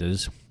 double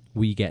headers,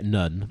 we get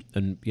none,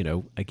 and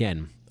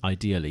again,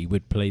 ideally,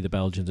 would play the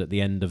Belgians at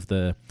the end of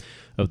the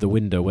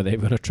window where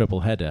they've got a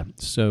triple header.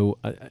 So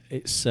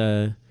it's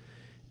that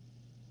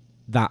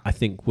I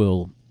think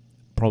will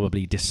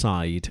probably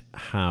decide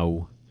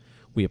how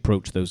we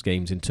approach those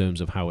games in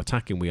terms of how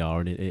attacking we are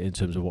and in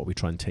terms of what we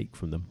try and take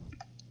from them.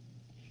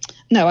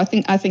 No, I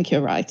think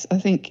you're right. I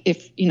think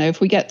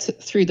if we get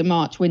through the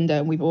March window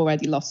and we've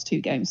already lost 2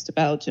 games to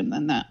Belgium,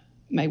 then that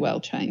may well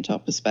change our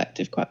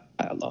perspective quite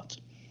a lot.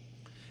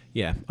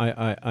 Yeah,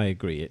 I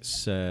agree.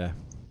 It's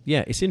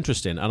it's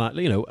interesting, and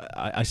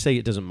I say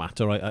it doesn't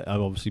matter.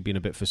 I've obviously been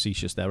a bit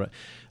facetious there.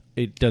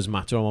 It does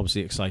matter. I'm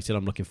obviously excited.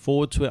 I'm looking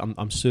forward to it.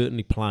 I'm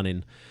certainly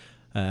planning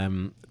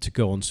to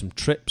go on some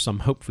trips. I'm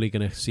hopefully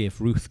going to see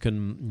if Ruth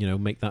can,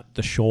 make that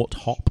the short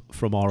hop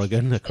from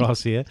Oregon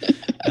across here.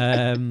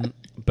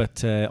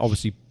 But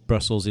obviously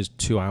Brussels is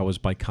 2 hours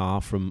by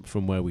car from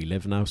where we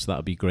live now, so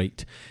that'll be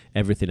great.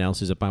 Everything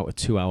else is about a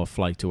 2-hour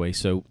flight away.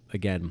 So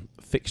again,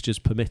 fixtures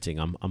permitting,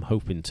 I'm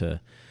hoping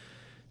to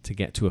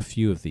get to a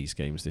few of these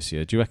games this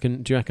year. Do you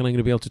reckon I'm going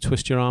to be able to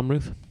twist your arm,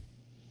 Ruth?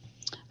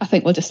 I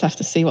think we'll just have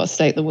to see what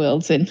state the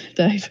world's in,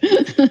 Dave.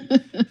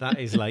 That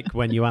is like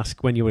when you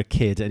were a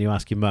kid and you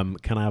ask your mum,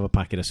 can I have a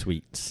packet of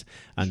sweets?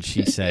 And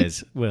she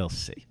says, we'll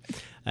see.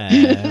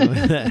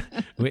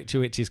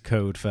 Which is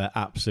code for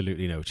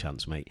absolutely no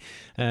chance, mate.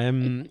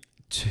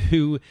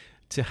 To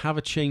have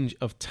a change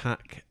of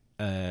tack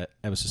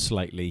ever so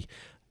slightly,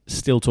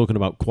 still talking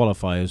about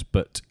qualifiers,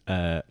 but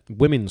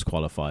women's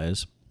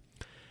qualifiers,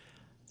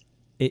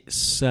 it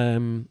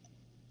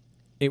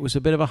was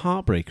a bit of a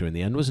heartbreaker in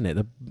the end, wasn't it?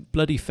 The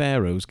bloody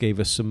Pharaohs gave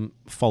us some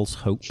false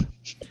hope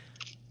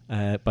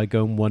by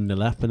going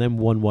 1-0 up and then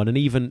 1-1, and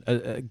even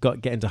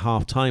getting to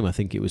half time, I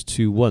think it was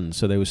 2-1.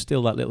 So there was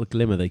still that little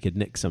glimmer they could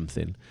nick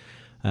something.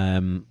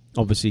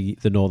 Obviously,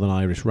 the Northern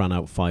Irish ran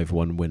out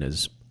 5-1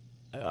 winners.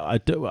 I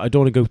don't want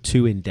to go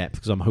too in depth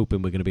because I'm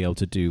hoping we're going to be able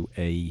to do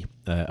a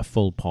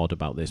full pod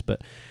about this,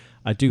 but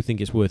I do think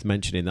it's worth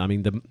mentioning. I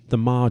mean, the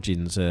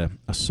margins are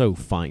so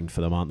fine for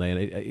them, aren't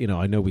they? And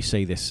I know we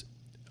say this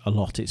a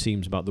lot, it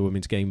seems, about the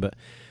women's game, but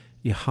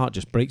your heart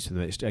just breaks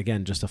with it. It's,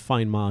 again, just the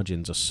fine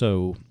margins are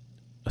so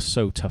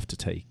tough to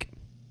take.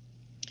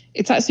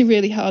 It's actually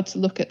really hard to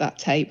look at that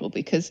table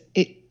because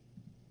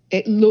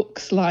it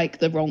looks like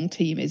the wrong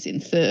team is in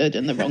third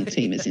and the wrong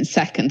team is in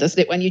second, doesn't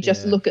it? When you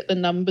just look at the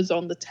numbers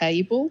on the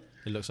table,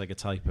 it looks like a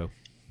typo.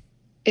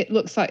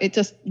 It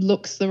just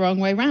looks the wrong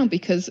way around,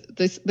 because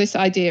this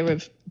idea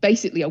of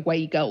basically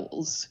away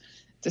goals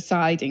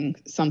deciding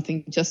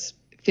something just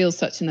feels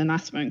such an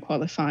anathema in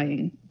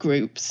qualifying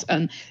groups.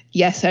 And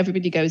yes,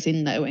 everybody goes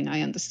in knowing,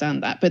 I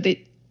understand that, but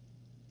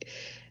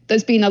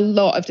there's been a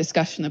lot of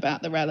discussion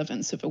about the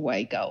relevance of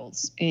away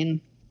goals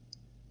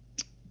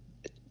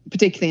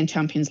particularly in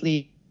Champions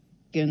League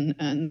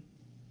and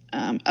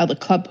other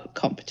club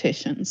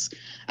competitions.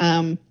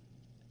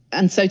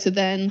 And so to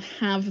then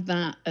have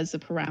that as a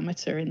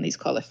parameter in these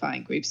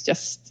qualifying groups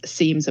just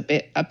seems a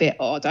bit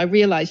odd. I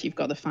realise you've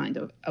got to find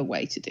a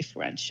way to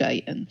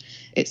differentiate, and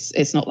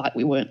it's not like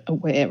we weren't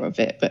aware of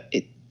it, but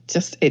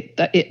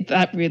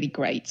that really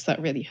grates. That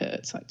really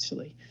hurts,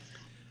 actually.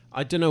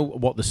 I don't know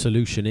what the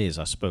solution is.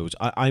 I suppose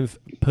I've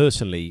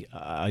personally,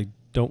 I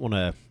don't want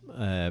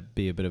to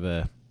be a bit of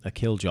a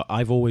killjoy.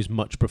 I've always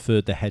much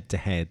preferred the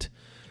head-to-head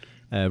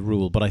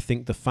rule, but I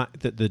think the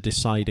fact that the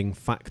deciding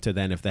factor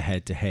then of the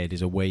head-to-head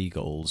is away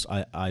goals,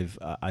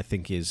 I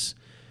think is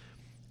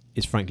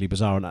frankly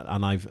bizarre,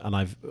 and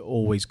I've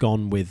always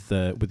gone with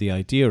the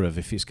idea of,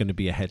 if it's going to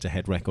be a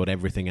head-to-head record,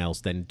 everything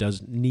else then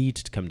does need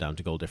to come down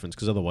to goal difference,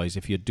 because otherwise,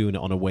 if you're doing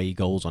it on away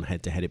goals on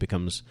head-to-head, it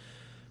becomes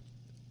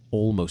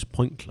almost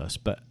pointless.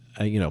 But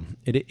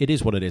it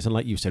is what it is, and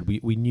like you said,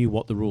 we knew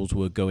what the rules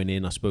were going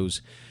in. I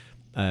suppose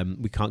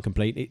we can't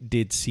complain. It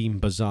did seem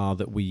bizarre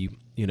that we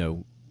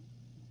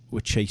were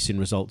chasing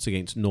results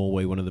against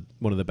Norway, one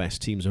of the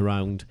best teams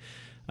around,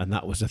 and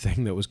that was the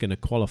thing that was going to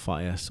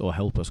qualify us, or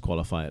help us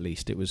qualify at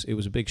least. It was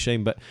a big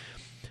shame, but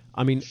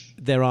I mean,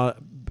 there are,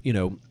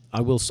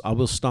 I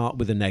will start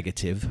with a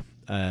negative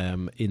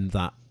in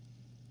that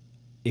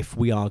if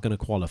we are going to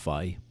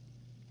qualify,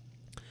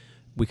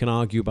 we can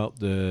argue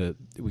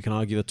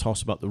the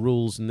toss about the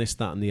rules and this,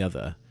 that, and the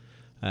other,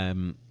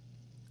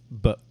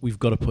 but we've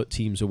got to put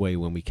teams away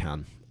when we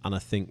can. And I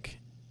think,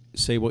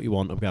 say what you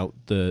want about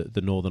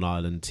the Northern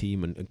Ireland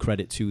team, and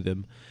credit to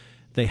them,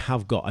 they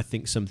have got, I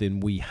think, something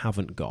we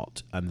haven't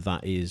got, and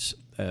that is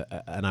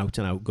an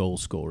out-and-out goal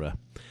scorer.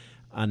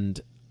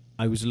 And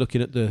I was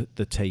looking at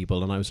the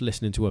table, and I was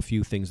listening to a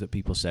few things that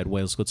people said.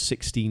 Wales got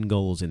 16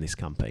 goals in this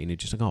campaign.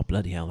 It's just like, oh,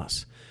 bloody hell,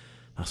 that's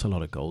a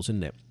lot of goals,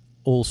 isn't it?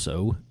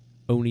 Also,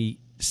 only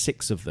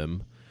 6 of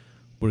them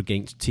were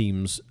against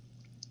teams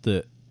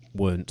that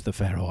weren't the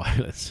Faroe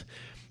Islands.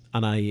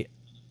 And I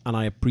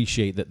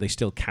appreciate that they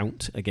still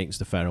count against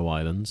the Faroe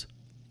Islands,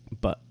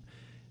 but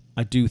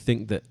I do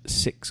think that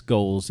 6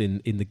 goals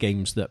in the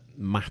games that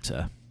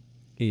matter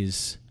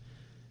is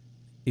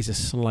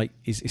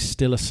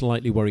still a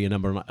slightly worrying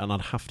number, and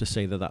I'd have to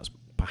say that that's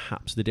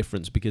perhaps the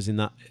difference, because in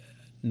that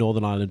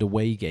Northern Ireland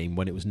away game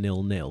when it was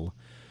 0-0,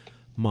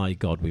 my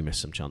God, we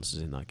missed some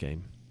chances in that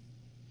game.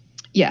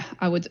 Yeah,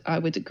 I would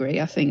agree.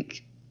 I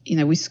think,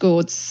 we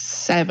scored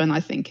 7, I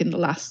think, in the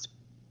last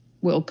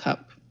World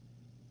Cup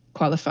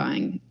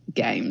qualifying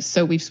games.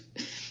 So if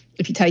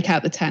you take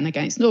out the 10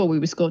 against Norway,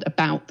 we scored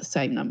about the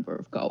same number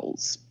of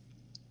goals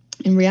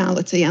in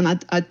reality.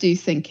 And I do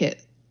think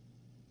it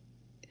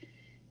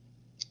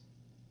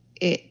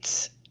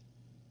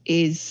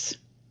is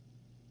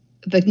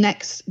the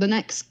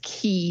next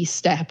key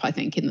step, I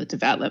think, in the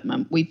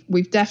development.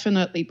 We've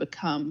definitely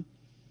become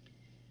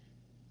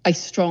a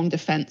strong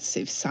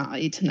defensive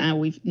side. Now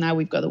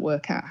we've got to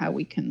work out how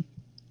we can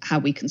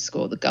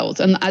score the goals.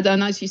 And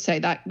as you say,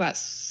 that's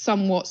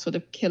somewhat sort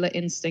of killer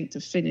instinct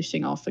of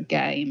finishing off a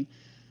game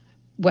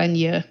when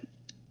you're,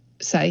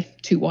 say,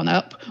 2-1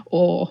 up,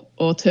 or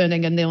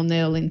turning a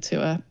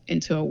 0-0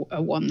 into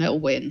a 1-0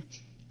 win.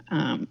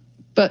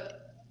 But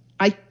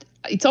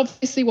it's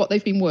obviously what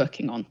they've been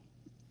working on.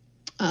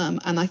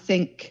 And I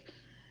think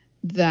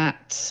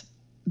that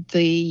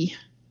the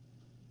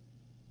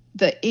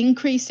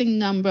increasing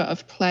number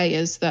of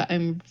players that are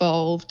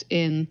involved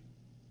in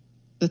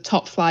the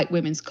top flight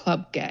women's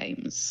club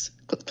teams,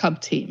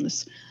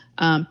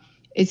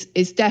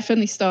 is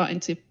definitely starting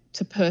to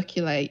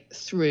percolate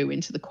through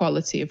into the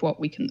quality of what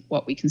we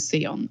can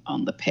see on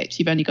the pitch.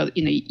 You've only got,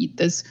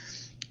 there's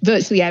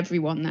virtually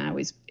everyone now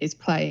is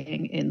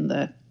playing in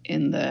the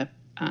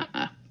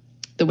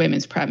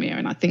Women's Premier,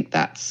 and I think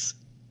that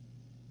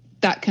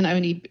can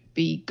only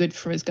be good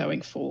for us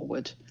going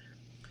forward.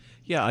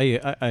 Yeah,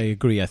 I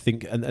agree. I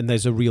think, and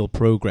there's a real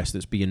progress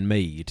that's being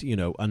made,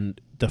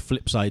 and the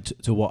flip side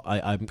to what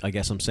I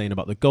guess I'm saying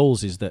about the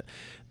goals is that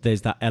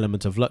there's that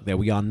element of luck there.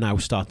 We are now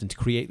starting to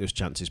create those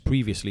chances.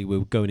 Previously, we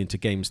were going into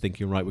games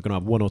thinking, right, we're going to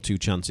have 1 or 2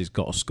 chances,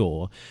 got to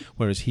score.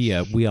 Whereas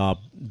here, we are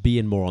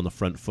being more on the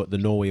front foot. The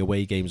Norway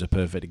away game is a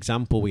perfect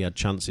example. We had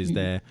chances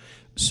there.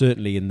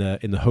 Certainly in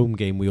the home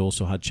game, we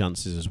also had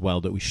chances as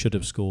well that we should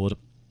have scored.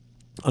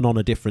 And on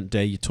a different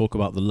day, you talk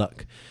about the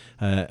luck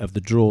of the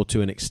draw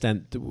to an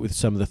extent with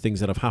some of the things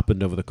that have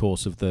happened over the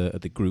course of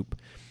the group.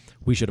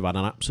 We should have had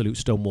an absolute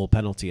stonewall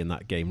penalty in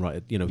that game,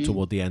 right?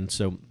 Toward the end.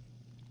 So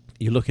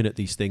you're looking at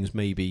these things.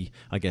 Maybe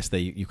I guess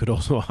you could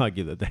also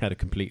argue that they had a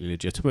completely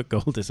legitimate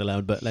goal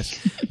disallowed. But let's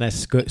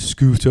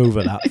scoot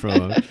over that for a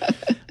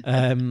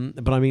moment.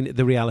 But I mean,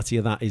 the reality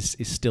of that is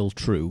still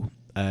true.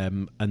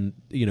 And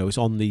it's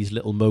on these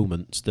little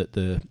moments that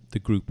the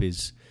group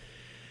is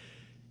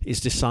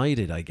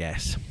decided, I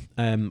guess.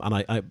 And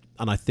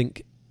I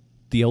think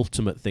the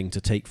ultimate thing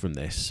to take from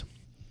this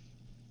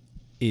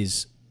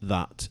is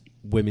that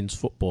women's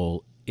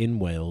football in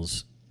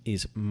Wales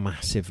is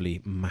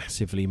massively,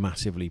 massively,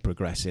 massively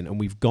progressing. And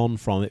we've gone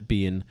from it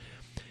being,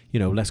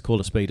 let's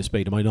call a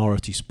spade, a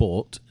minority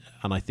sport.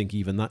 And I think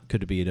even that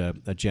could have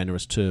been a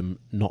generous term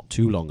not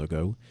too long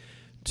ago,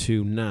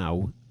 to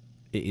now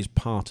it is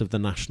part of the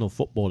national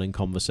footballing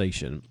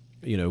conversation.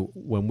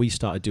 When we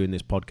started doing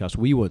this podcast,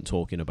 we weren't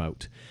talking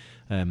about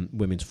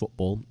women's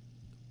football.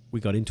 We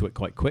got into it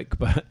quite quick,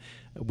 but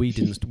we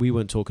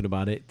weren't talking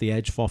about it. The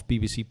Edge FOF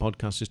BBC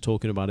podcast is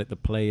talking about it. The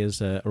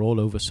players are all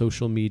over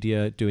social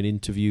media doing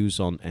interviews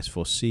on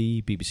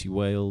S4C, BBC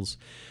Wales.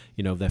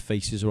 Their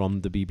faces are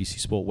on the BBC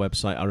Sport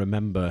website. I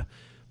remember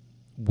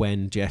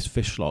when Jess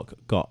Fishlock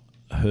got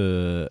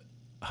her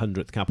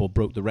 100th cap, or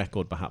broke the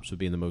record perhaps for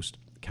being the most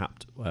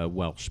capped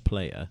Welsh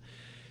player.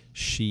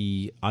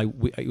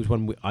 It was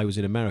when I was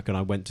in America and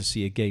I went to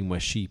see a game where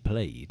she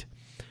played,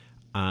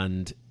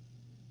 and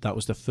that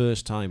was the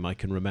first time I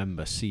can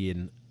remember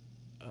seeing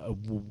a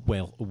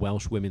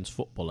Welsh women's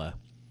footballer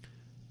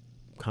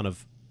kind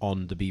of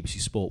on the BBC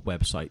Sport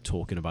website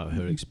talking about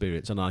her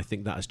experience. And I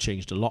think that has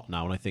changed a lot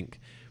now. And I think,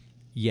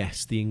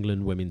 yes, the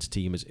England women's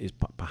team is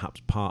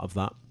perhaps part of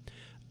that.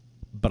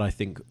 But I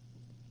think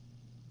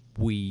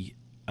we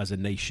as a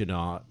nation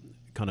are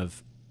kind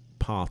of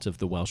part of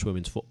the Welsh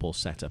women's football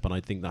setup, and I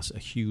think that's a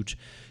huge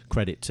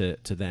credit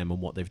to them and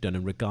what they've done.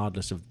 And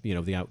regardless of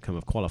the outcome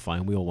of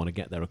qualifying, we all want to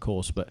get there, of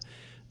course, but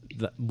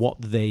what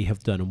they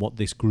have done and what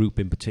this group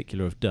in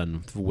particular have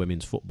done for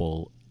women's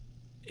football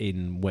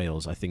in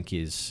Wales, I think,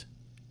 is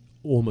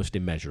almost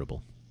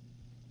immeasurable.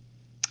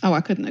 Oh,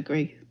 I couldn't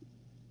agree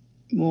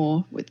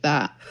more with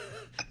that.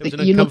 There was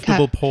an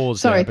uncomfortable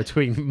pause there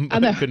between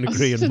I couldn't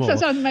agree and more. I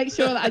trying to make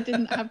sure that I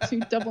didn't have 2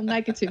 double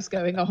negatives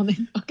going on.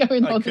 I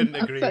couldn't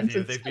agree with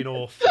you. They've been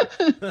awful.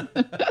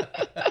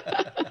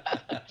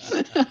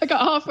 I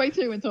got halfway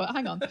through and thought,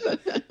 hang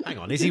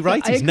on, is he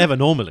right? He's never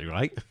normally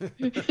right.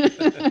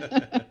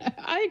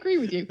 I agree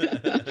with you.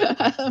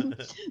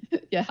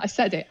 Yeah, I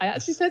said it. I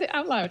actually said it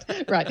out loud.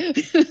 Right.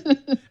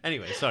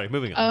 Anyway, sorry,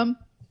 moving on.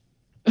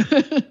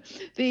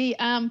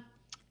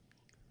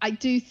 I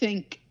do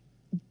think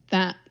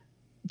that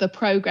the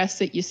progress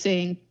that you're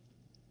seeing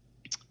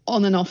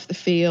on and off the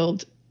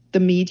field,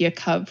 the media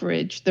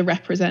coverage, the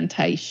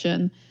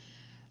representation,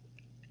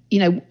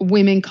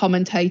 women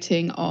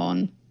commentating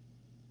on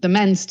the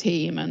men's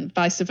team and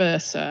vice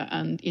versa.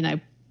 And,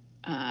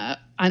 I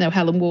know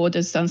Helen Ward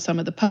has done some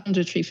of the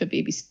punditry for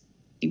BBC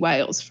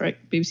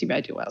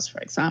Radio Wales, for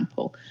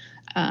example.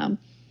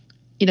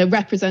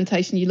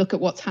 representation. You look at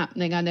what's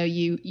happening. I know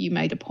you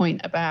made a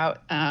point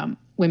about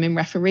women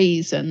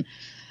referees and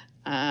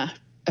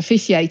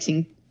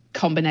officiating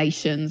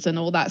combinations and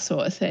all that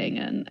sort of thing.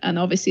 And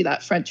obviously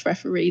that French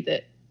referee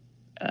that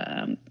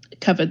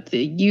covered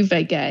the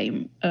Juve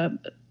game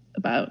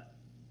about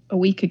a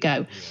week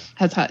ago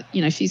has had,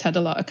 she's had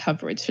a lot of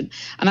coverage. And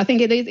I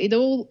think it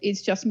all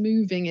is just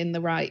moving in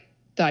the right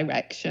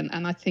direction.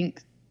 And I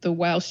think the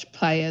Welsh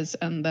players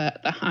and the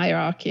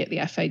hierarchy at the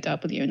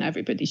FAW and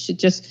everybody should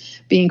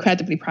just be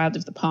incredibly proud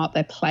of the part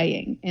they're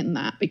playing in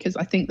that, because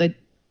I think they're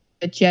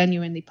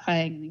genuinely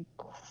playing an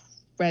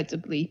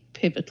incredibly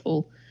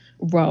pivotal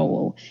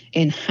role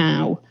in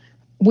how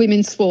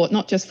women's sport,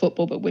 not just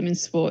football, but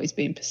women's sport is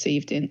being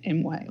perceived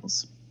in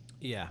Wales.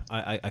 Yeah,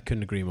 I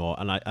couldn't agree more.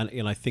 And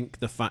I think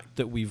the fact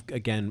that we've,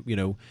 again,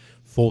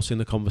 forcing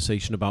the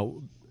conversation about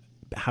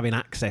having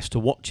access to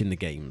watching the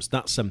games,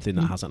 that's something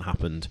that hasn't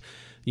happened,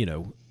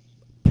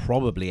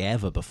 probably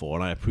ever before.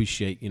 And I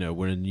appreciate,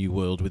 we're in a new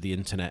world with the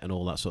internet and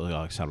all that sort of,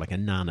 I sound like a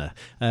nana.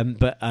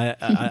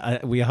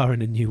 But we are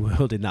in a new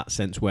world in that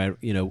sense where,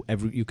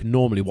 you can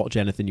normally watch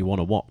anything you want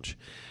to watch.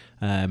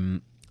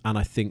 And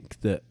I think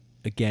that,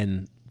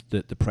 again,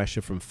 the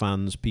pressure from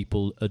fans,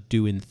 people are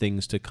doing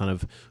things to kind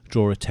of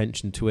draw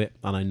attention to it.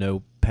 And I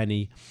know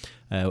Penny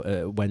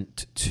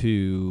went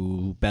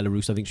to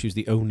Belarus. I think she was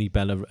the only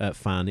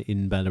fan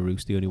in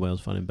Belarus, the only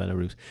Wales fan in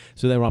Belarus.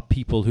 So there are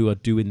people who are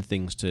doing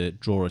things to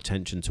draw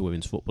attention to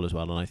women's football as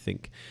well. And I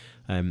think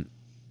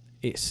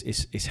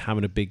it's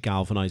having a big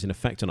galvanising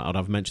effect on it. And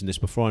I've mentioned this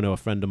before. I know a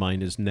friend of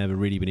mine has never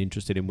really been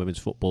interested in women's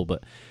football,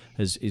 but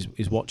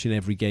is watching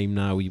every game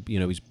now.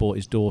 He's bought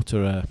his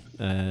daughter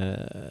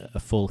a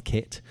full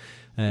kit.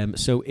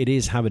 So it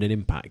is having an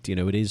impact.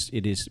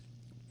 It is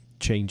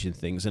changing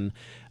things. And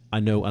I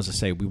know, as I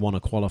say, we want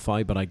to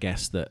qualify, but I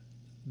guess that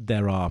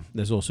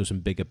there's also some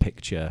bigger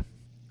picture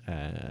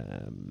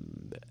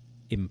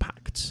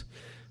impacts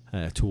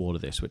to all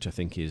of this, which I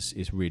think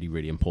is really,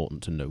 really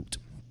important to note.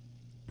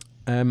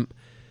 I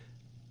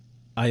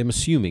am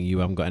assuming you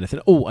haven't got anything.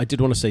 Oh, I did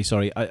want to say,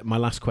 sorry, my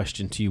last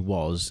question to you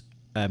was,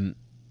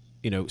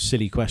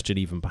 silly question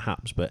even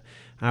perhaps, but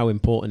how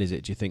important is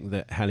it, do you think,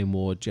 that Helen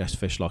Ward, Jess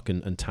Fishlock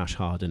and Tash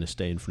Harden are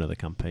staying for another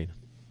campaign?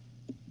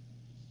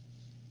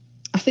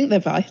 I think they're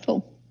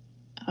vital.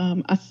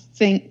 I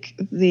think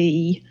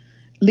the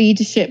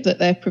leadership that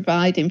they're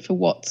providing for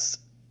what's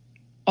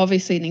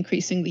obviously an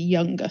increasingly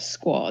younger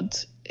squad,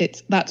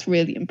 that's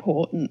really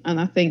important. And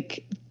I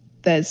think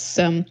there's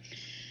some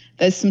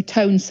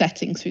tone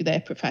setting through their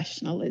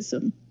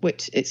professionalism,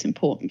 which it's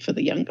important for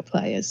the younger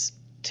players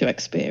to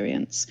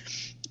experience.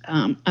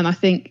 And I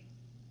think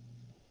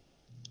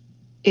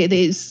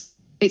it's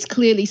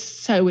clearly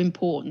so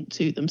important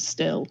to them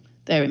still,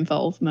 their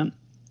involvement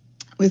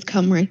with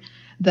Cymru,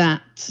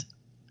 that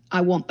I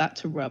want that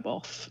to rub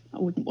off. I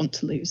wouldn't want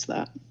to lose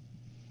that.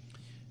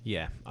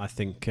 Yeah, I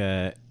think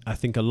a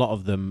lot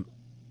of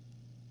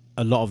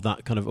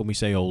that kind of, when we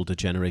say older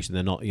generation,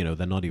 they're not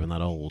even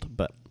that old,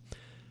 but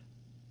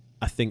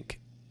I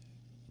think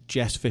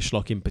Jess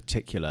Fishlock in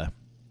particular,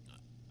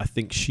 I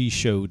think she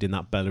showed in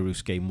that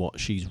Belarus game what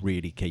she's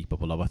really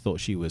capable of. I thought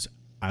she was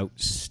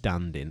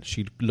outstanding.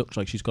 She looks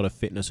like she's got a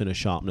fitness and a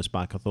sharpness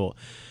back. I thought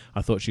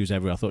she was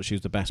I thought she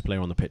was the best player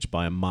on the pitch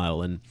by a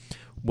mile. And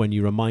when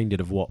you're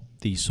reminded of what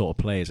these sort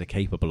of players are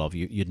capable of,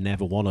 you'd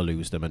never want to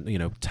lose them.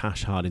 And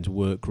Tash Harding's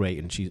work rate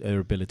and her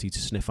ability to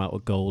sniff out a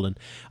goal. And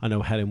I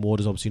know Helen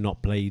Ward has obviously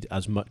not played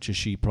as much as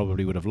she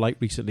probably would have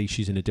liked recently.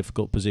 She's in a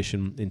difficult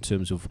position in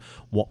terms of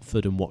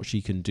Watford and what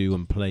she can do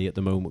and play at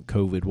the moment,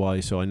 COVID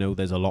wise. So I know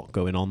there's a lot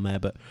going on there,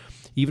 but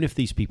even if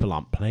these people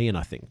aren't playing,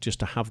 I think just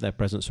to have their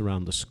presence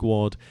around the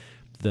squad,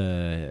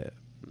 their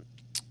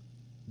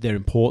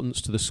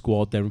importance to the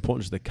squad, their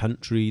importance to the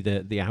country,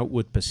 the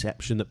outward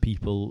perception that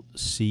people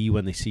see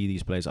when they see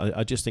these players,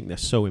 I just think they're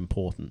so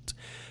important.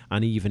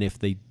 And even if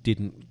they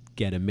didn't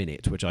get a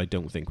minute, which I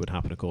don't think would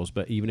happen, of course,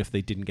 but even if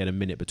they didn't get a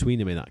minute between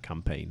them in that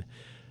campaign,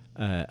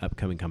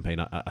 upcoming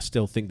campaign, I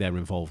still think their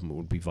involvement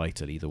would be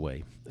vital either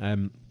way.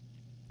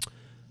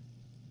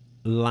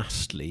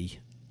 Lastly,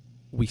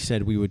 we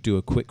said we would do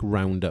a quick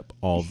roundup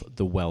of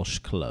the Welsh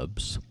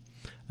clubs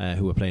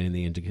who are playing in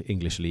the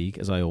English League,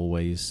 as I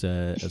always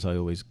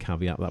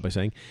caveat that by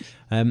saying,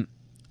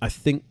 I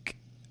think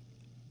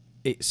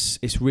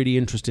it's really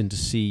interesting to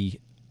see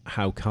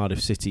how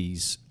Cardiff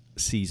City's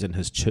season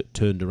has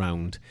turned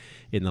around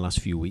in the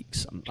last few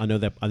weeks. I know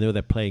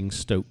they're playing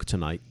Stoke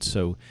tonight,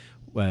 so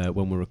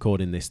when we're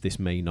recording this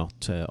may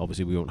not.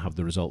 Obviously, we won't have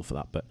the result for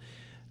that, but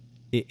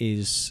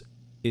it's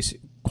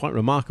quite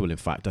remarkable. In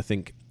fact, I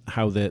think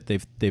how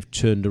they've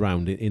turned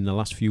around in the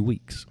last few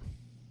weeks.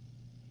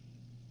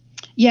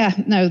 Yeah,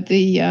 no,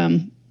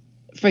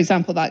 for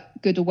example,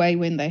 that good away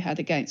win they had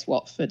against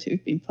Watford,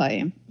 who've been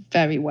playing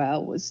very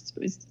well, was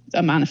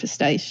a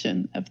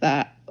manifestation of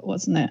that,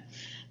 wasn't it?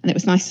 And it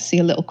was nice to see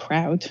a little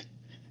crowd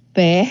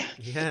there.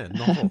 Yeah,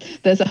 novel.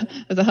 There's a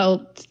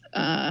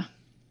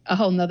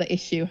whole nother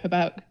issue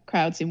about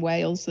crowds in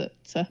Wales that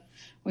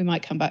we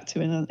might come back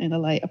to in a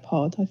later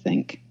pod, I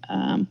think.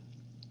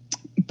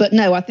 But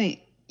no, I think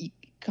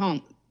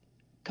can't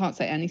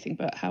say anything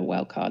but how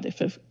well Cardiff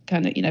have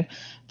kind of,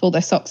 pulled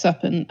their socks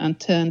up and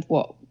turned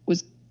what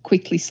was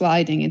quickly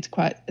sliding into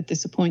quite a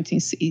disappointing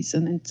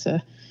season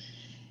into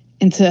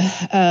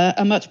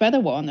a much better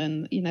one.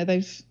 And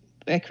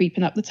they're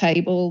creeping up the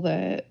table.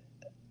 They're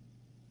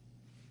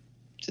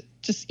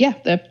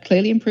they're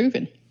clearly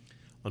improving.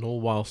 And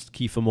all whilst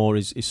Kiefer Moore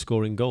is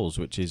scoring goals,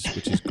 which is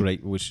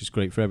great, which is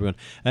great for everyone.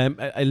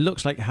 It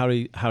looks like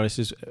Harry Harris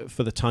is,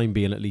 for the time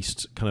being at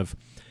least, kind of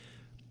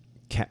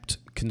kept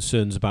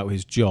concerns about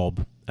his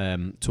job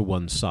to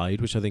one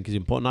side, which I think is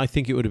important. I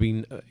think it would have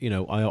been,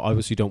 I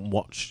obviously don't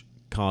watch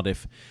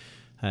Cardiff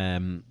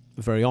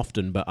very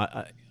often, but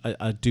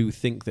I do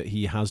think that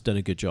he has done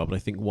a good job. And I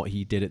think what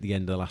he did at the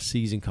end of the last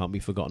season can't be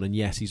forgotten. And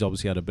yes, he's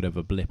obviously had a bit of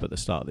a blip at the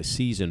start of this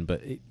season,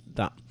 but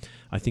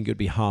I think it would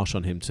be harsh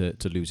on him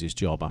to lose his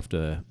job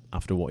after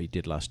what he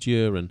did last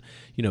year. And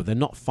they're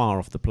not far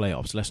off the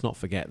playoffs. Let's not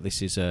forget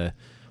this is a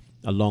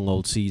long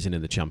old season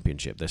in the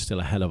Championship. There's still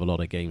a hell of a lot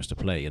of games to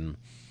play, and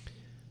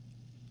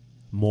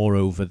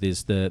moreover,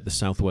 there's the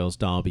South Wales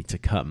derby to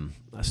come.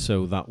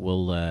 So that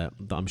will,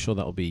 I'm sure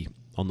that will be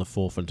on the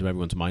forefront of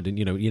everyone's mind. And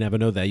you never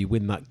know. There, you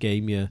win that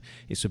game,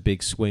 it's a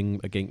big swing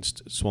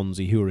against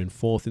Swansea, who are in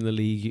fourth in the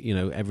league.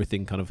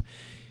 Everything kind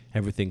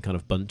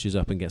of bunches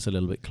up and gets a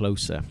little bit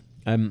closer.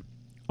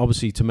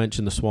 Obviously, to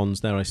mention the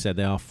Swans there, I said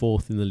they are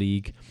fourth in the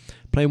league,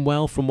 playing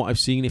well from what I've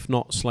seen, if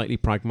not slightly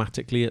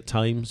pragmatically at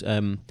times.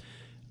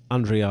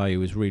 Andre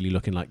Ayew is really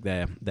looking like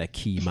their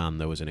key man,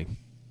 though, isn't he?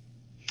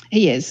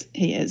 He is.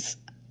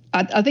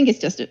 I think it's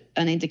just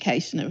an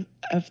indication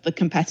of the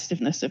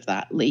competitiveness of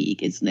that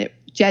league, isn't it?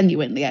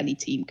 Genuinely, any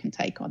team can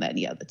take on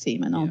any other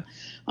team, and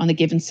on a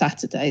given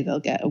Saturday, they'll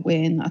get a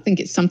win. I think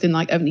it's something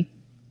like only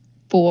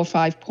 4 or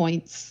 5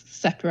 points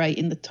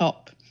separating the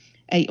top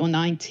 8 or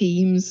 9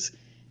 teams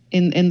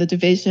in the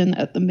division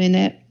at the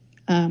minute.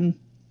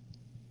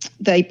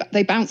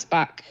 They bounced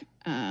back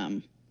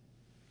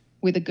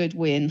with a good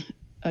win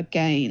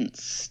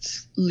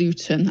against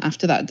Luton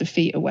after that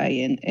defeat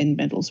away in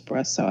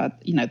Middlesbrough. So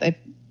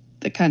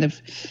they're kind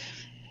of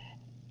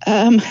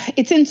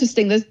it's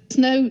interesting.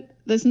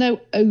 There's no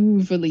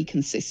overly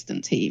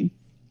consistent team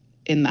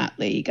in that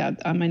league.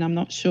 I mean, I'm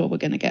not sure we're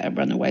going to get a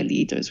runaway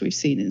leader as we've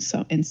seen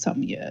in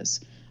some years.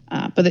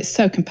 But it's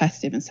so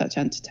competitive and such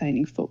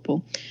entertaining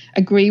football.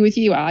 Agree with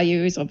you.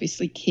 Ayew is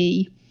obviously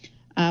key.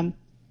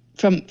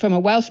 From a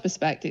Welsh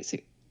perspective,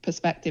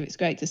 it's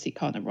great to see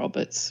Connor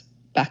Roberts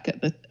back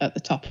at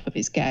the top of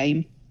his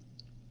game.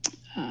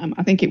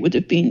 I think it would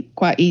have been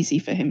quite easy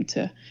for him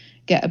to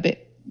get a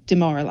bit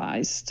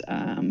demoralised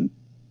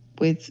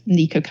with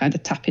Nico kind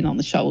of tapping on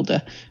the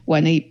shoulder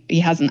when he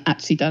hasn't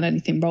actually done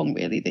anything wrong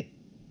really.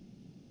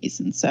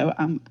 And so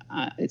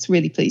it's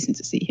really pleasing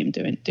to see him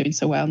doing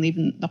so well and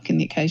even knocking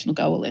the occasional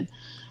goal in.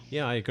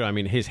 Yeah, I agree. I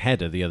mean, his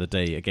header the other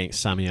day against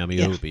Sammy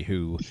Amiobi,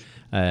 who,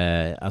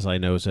 as I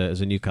know as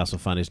a Newcastle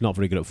fan, is not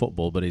very good at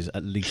football, but is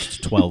at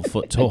least 12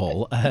 foot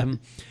tall.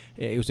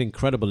 It was an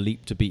incredible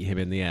leap to beat him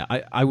in the air.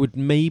 I would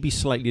maybe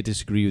slightly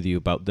disagree with you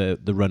about the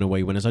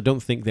runaway winners. I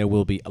don't think there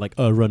will be like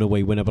a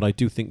runaway winner, but I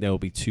do think there will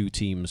be 2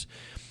 teams.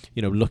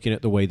 Looking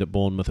at the way that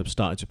Bournemouth have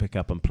started to pick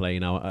up and play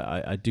now,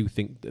 I do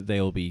think that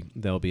they'll be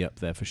up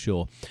there for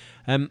sure.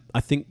 I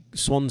think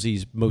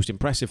Swansea's most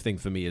impressive thing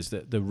for me is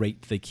that the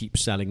rate they keep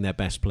selling their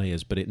best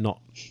players, but it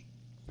not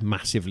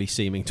massively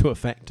seeming to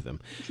affect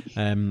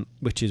them,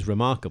 which is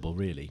remarkable,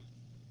 really.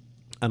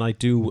 And I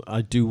do,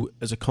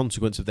 as a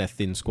consequence of their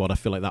thin squad, I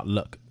feel like that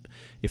luck,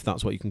 if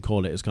that's what you can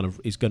call it, is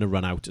going to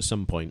run out at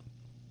some point.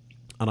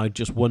 And I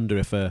just wonder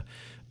if an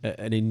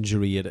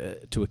injury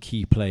to a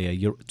key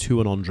player,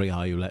 to an Andre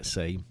Ayew, let's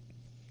say,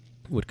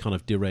 would kind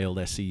of derail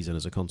their season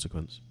as a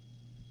consequence.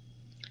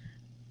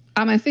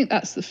 I think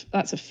that's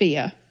a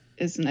fear,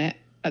 isn't it?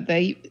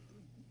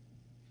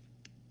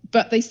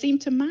 But they seem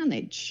to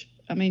manage.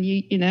 I mean,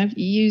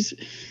 you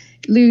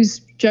lose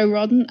Joe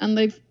Rodden, and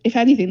if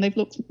anything, they've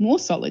looked more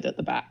solid at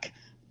the back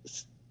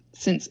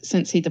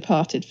since he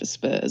departed for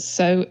Spurs.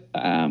 So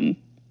I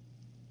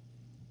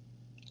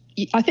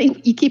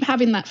think you keep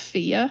having that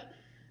fear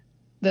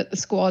that the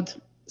squad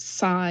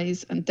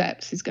size and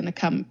depth is going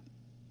to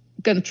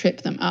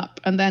trip them up,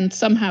 and then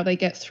somehow they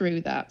get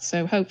through that.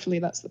 So hopefully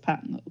that's the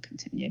pattern that will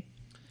continue.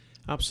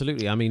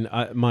 Absolutely. I mean,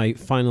 my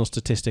final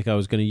statistic I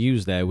was going to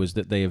use there was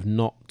that they have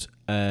not,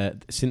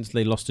 since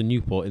they lost to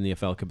Newport in the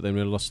FL Cup, they've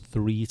lost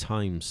 3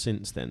 times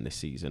since then this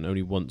season,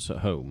 only once at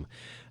home.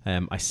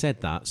 I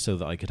said that so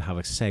that I could have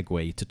a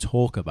segue to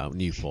talk about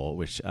Newport,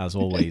 which, as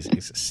always,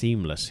 is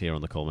seamless here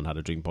on the Coleman Had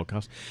a Dream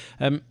podcast.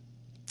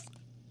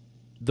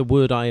 The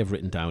word I have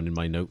written down in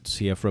my notes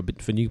here for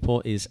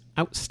Newport is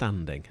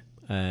outstanding.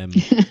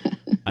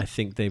 I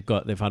think they've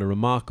had a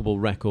remarkable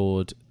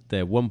record.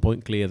 They're 1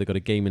 point clear. They've got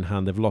a game in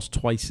hand. They've lost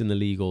twice in the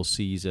league all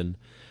season.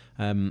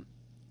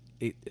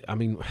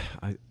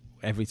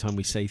 Every time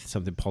we say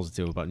something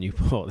positive about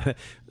Newport,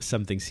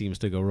 something seems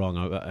to go wrong.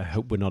 I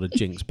hope we're not a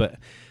jinx, but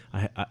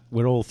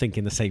we're all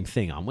thinking the same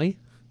thing, aren't we?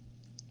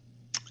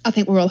 I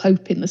think we're all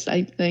hoping the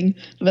same thing,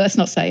 but let's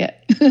not say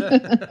it.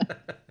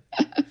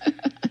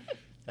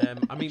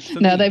 I mean, for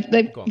No, me,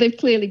 they've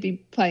clearly been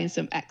playing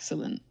some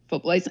excellent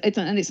football.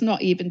 And it's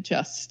not even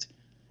just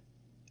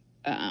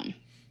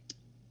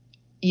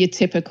your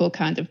typical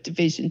kind of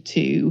Division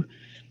 2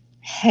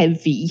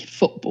 heavy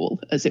football,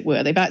 as it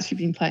were. They've actually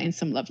been playing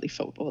some lovely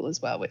football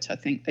as well, which I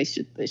think they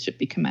should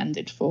be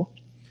commended for.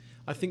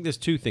 I think there's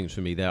two things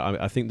for me there.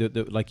 I think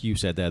that, like you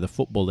said there, the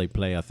football they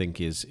play, I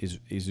think, is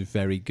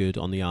very good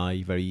on the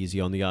eye, very easy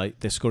on the eye.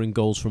 They're scoring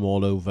goals from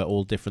all over,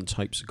 all different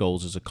types of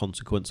goals as a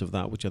consequence of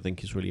that, which I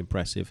think is really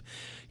impressive.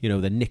 You know,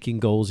 they're nicking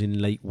goals in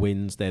late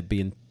wins. They're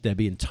being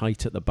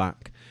tight at the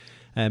back.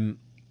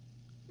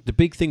 The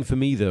big thing for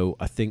me, though,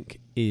 I think,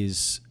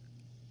 is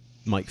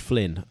Mike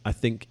Flynn. I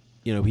think,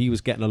 you know, he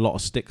was getting a lot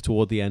of stick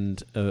toward the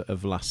end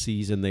of last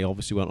season. They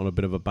obviously went on a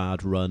bit of a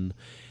bad run.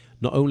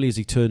 Not only has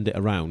he turned it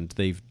around,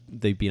 they've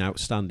been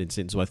outstanding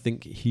since. So I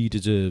think he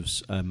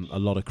deserves a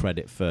lot of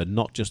credit for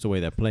not just the way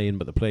they're playing,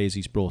 but the players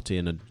he's brought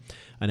in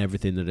and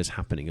everything that is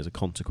happening as a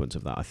consequence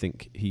of that. I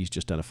think he's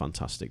just done a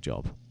fantastic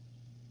job.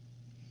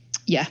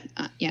 Yeah,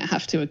 I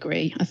have to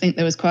agree. I think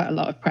there was quite a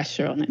lot of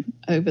pressure on him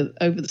over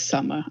the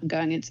summer and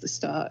going into the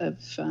start of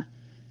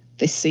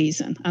this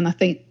season. And I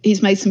think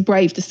he's made some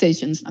brave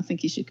decisions. And I think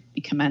he should be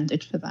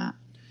commended for that.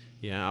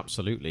 Yeah,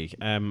 absolutely.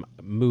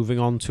 Moving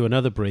on to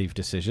another brave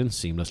decision,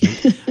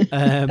 seamlessly,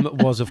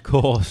 was, of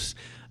course,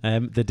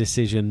 the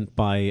decision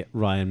by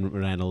Ryan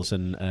Reynolds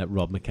and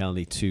Rob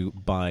McElhenney to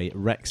buy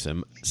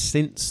Wrexham.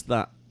 Since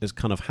that has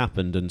kind of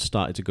happened and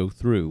started to go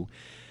through,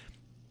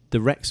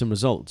 the Wrexham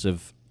results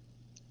have,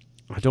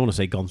 I don't want to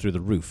say gone through the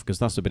roof, because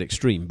that's a bit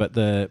extreme, but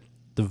the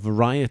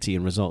variety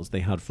in results they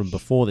had from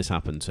before this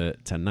happened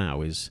to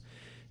now is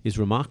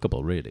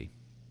remarkable, really.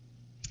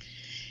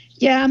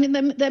 Yeah, I mean,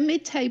 they're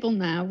mid-table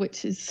now,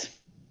 which is,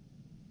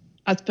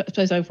 I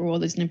suppose,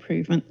 overall is an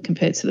improvement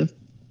compared to the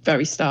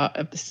very start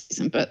of the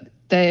season. But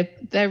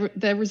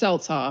their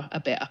results are a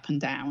bit up and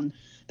down.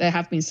 There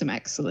have been some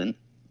excellent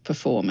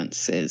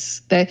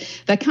performances. They're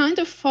kind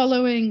of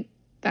following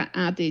that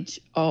adage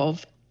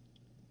of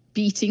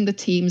beating the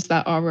teams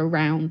that are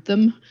around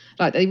them.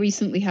 Like they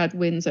recently had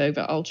wins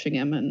over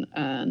Altrincham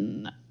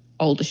and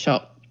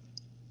Aldershot,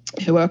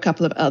 who are a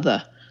couple of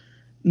other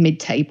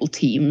mid-table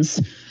teams.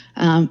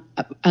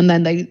 And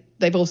then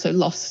they've also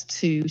lost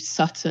to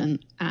Sutton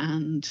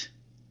and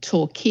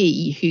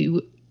Torquay,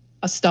 who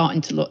are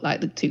starting to look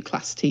like the two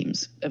class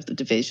teams of the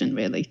division,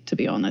 really, to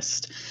be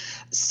honest.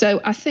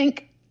 So I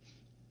think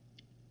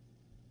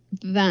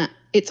that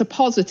it's a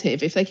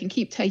positive if they can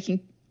keep taking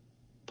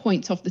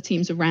points off the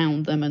teams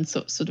around them and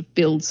sort of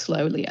build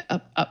slowly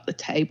up the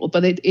table.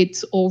 But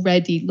it's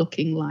already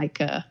looking like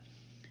a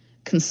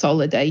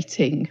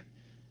consolidating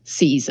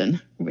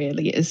season,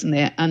 really, isn't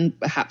it? And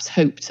perhaps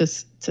hope to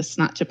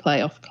snatch a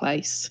playoff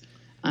place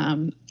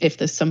if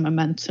there's some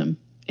momentum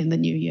in the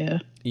new year.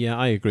 Yeah,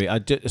 I agree. I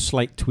did a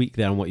slight tweak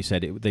there on what you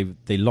said.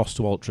 They lost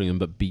to Altrincham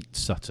but beat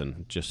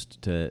Sutton. Just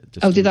did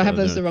I have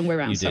those the wrong way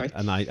around? You Sorry. Did.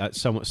 And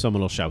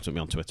someone will shout at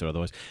me on Twitter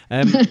otherwise.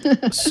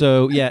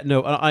 So yeah,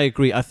 no, I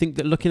agree. I think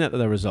that looking at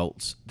their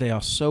results, they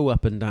are so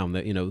up and down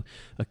that, you know,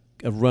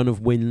 a run of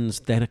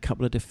wins, then a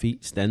couple of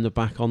defeats, then they're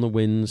back on the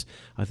wins.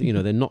 I think, you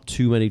know, there are not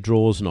too many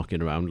draws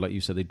knocking around. Like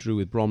you said, they drew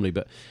with Bromley,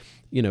 but,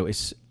 you know,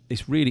 it's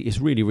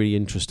really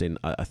interesting,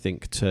 I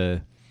think,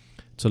 to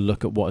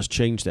look at what has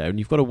changed there. And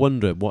you've got to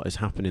wonder what is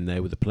happening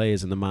there with the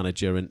players and the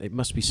manager, and it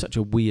must be such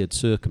a weird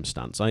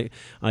circumstance. I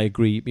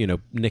agree, you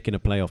know, nicking a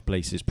playoff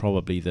place is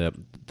probably the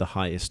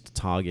highest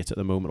target at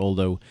the moment,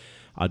 although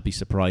I'd be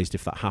surprised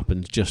if that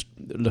happened, just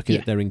looking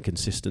at their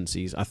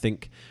inconsistencies. I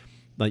think,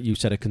 like you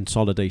said, a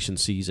consolidation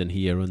season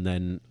here, and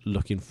then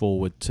looking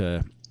forward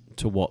to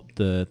what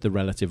the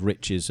relative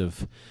riches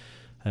of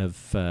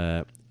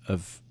the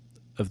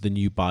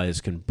new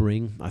buyers can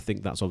bring. I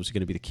think that's obviously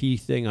going to be the key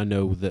thing. I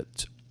know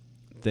that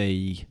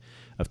they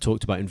have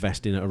talked about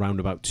investing at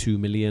around about 2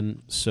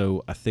 million.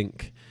 So I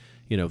think,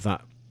 you know,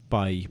 that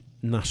by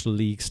National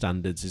League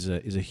standards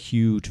is a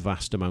huge,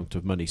 vast amount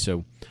of money.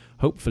 So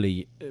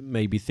hopefully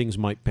maybe things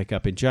might pick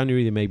up in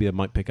January. Maybe they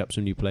might pick up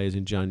some new players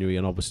in January.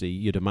 And obviously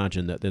you'd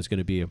imagine that there's going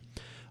to be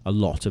a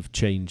lot of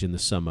change in the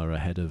summer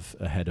ahead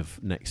of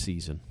next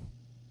season.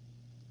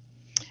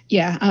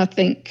 Yeah, I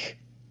think,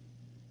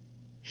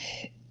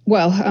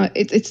 well,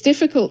 it's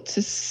difficult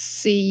to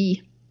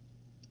see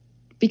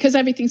because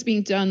everything's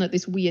being done at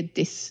this weird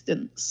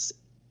distance.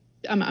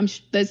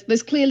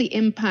 There's clearly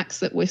impacts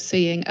that we're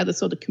seeing at the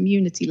sort of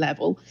community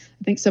level.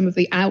 I think some of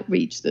the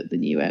outreach that the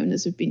new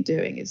owners have been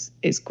doing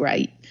is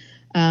great.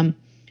 And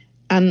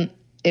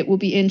it will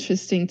be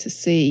interesting to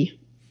see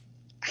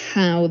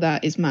how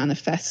that is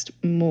manifest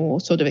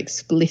more sort of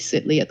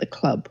explicitly at the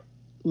club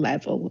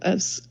level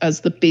as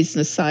the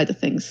business side of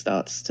things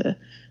starts to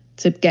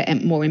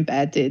get more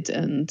embedded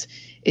and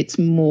it's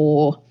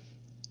more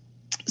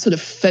sort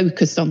of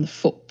focused on the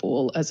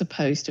football as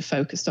opposed to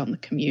focused on the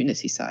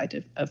community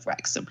side of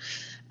Wrexham.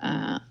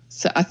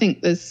 So I think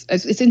it's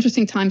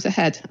interesting times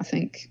ahead. I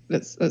think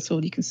that's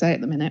all you can say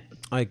at the minute.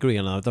 I agree,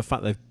 and the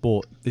fact they've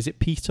bought, is it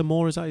Peter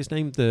Moore? Is that his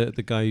name?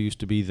 The guy who used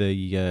to be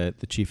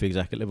the chief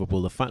exec at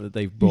Liverpool. The fact that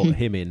they've brought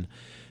him in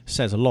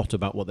says a lot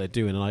about what they're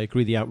doing, and I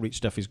agree. The outreach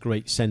stuff is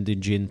great.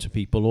 Sending gin to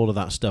people, all of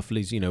that stuff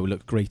is,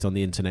 look great on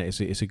the internet.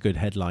 It's a good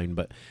headline,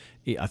 but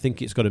I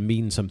think it's got to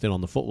mean something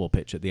on the football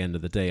pitch at the end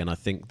of the day. And I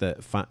think the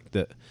fact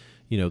that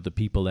the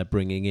people they're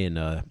bringing in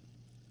are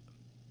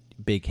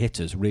big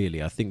hitters,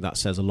 really, I think that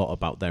says a lot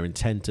about their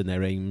intent and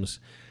their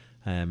aims.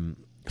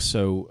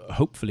 So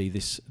hopefully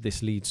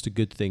this leads to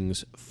good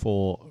things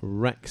for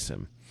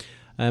Wrexham.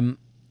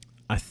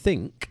 I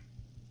think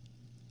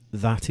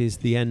that is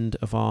the end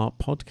of our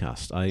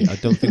podcast. I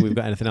don't think we've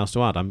got anything else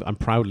to add. I'm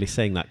proudly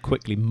saying that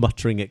quickly,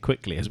 muttering it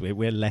quickly, as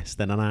we're less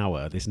than an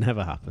hour. This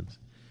never happens.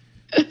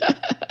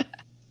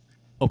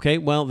 Okay,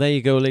 well, there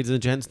you go, ladies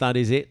and gents. That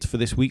is it for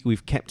this week.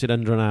 We've kept it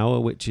under an hour,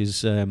 which is,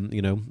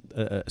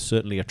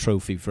 certainly a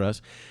trophy for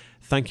us.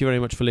 Thank you very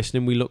much for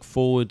listening. We look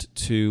forward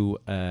to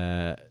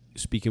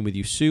speaking with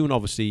you soon.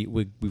 Obviously,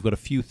 we've got a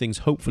few things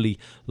hopefully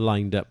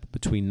lined up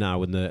between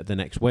now and the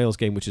next Wales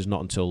game, which is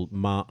not until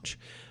March.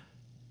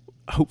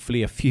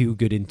 Hopefully a few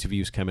good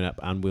interviews coming up,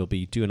 and we'll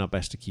be doing our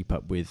best to keep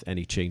up with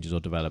any changes or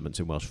developments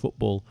in Welsh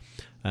football.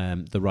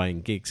 The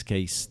Ryan Giggs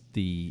case,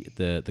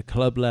 the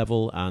club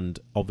level, and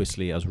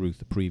obviously, as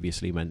Ruth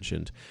previously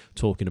mentioned,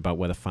 talking about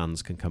whether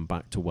fans can come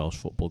back to Welsh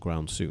football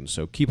grounds soon.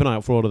 So keep an eye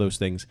out for all of those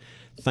things.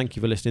 Thank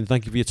you for listening.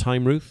 Thank you for your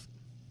time, Ruth.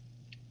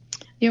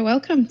 You're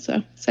welcome.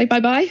 So say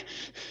bye-bye.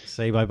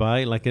 Say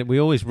bye-bye. Like we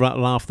always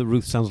laugh that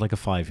Ruth sounds like a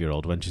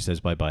 5-year-old when she says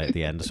bye-bye at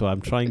the end. So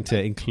I'm trying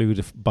to include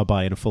a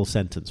bye-bye in a full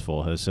sentence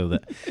for her so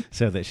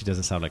that she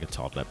doesn't sound like a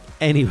toddler.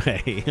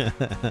 Anyway,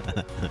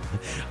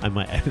 I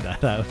might edit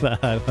that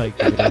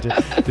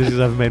out. This is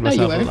I've made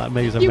myself laugh.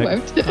 You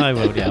won't. I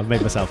won't. Yeah, I've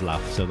made myself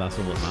laugh. So that's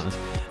all that matters.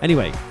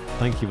 Anyway,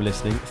 thank you for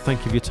listening. Thank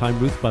you for your time,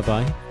 Ruth.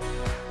 Bye-bye.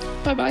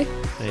 Bye-bye.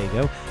 There you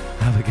go.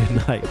 Have a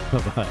good night.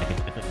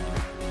 Bye-bye.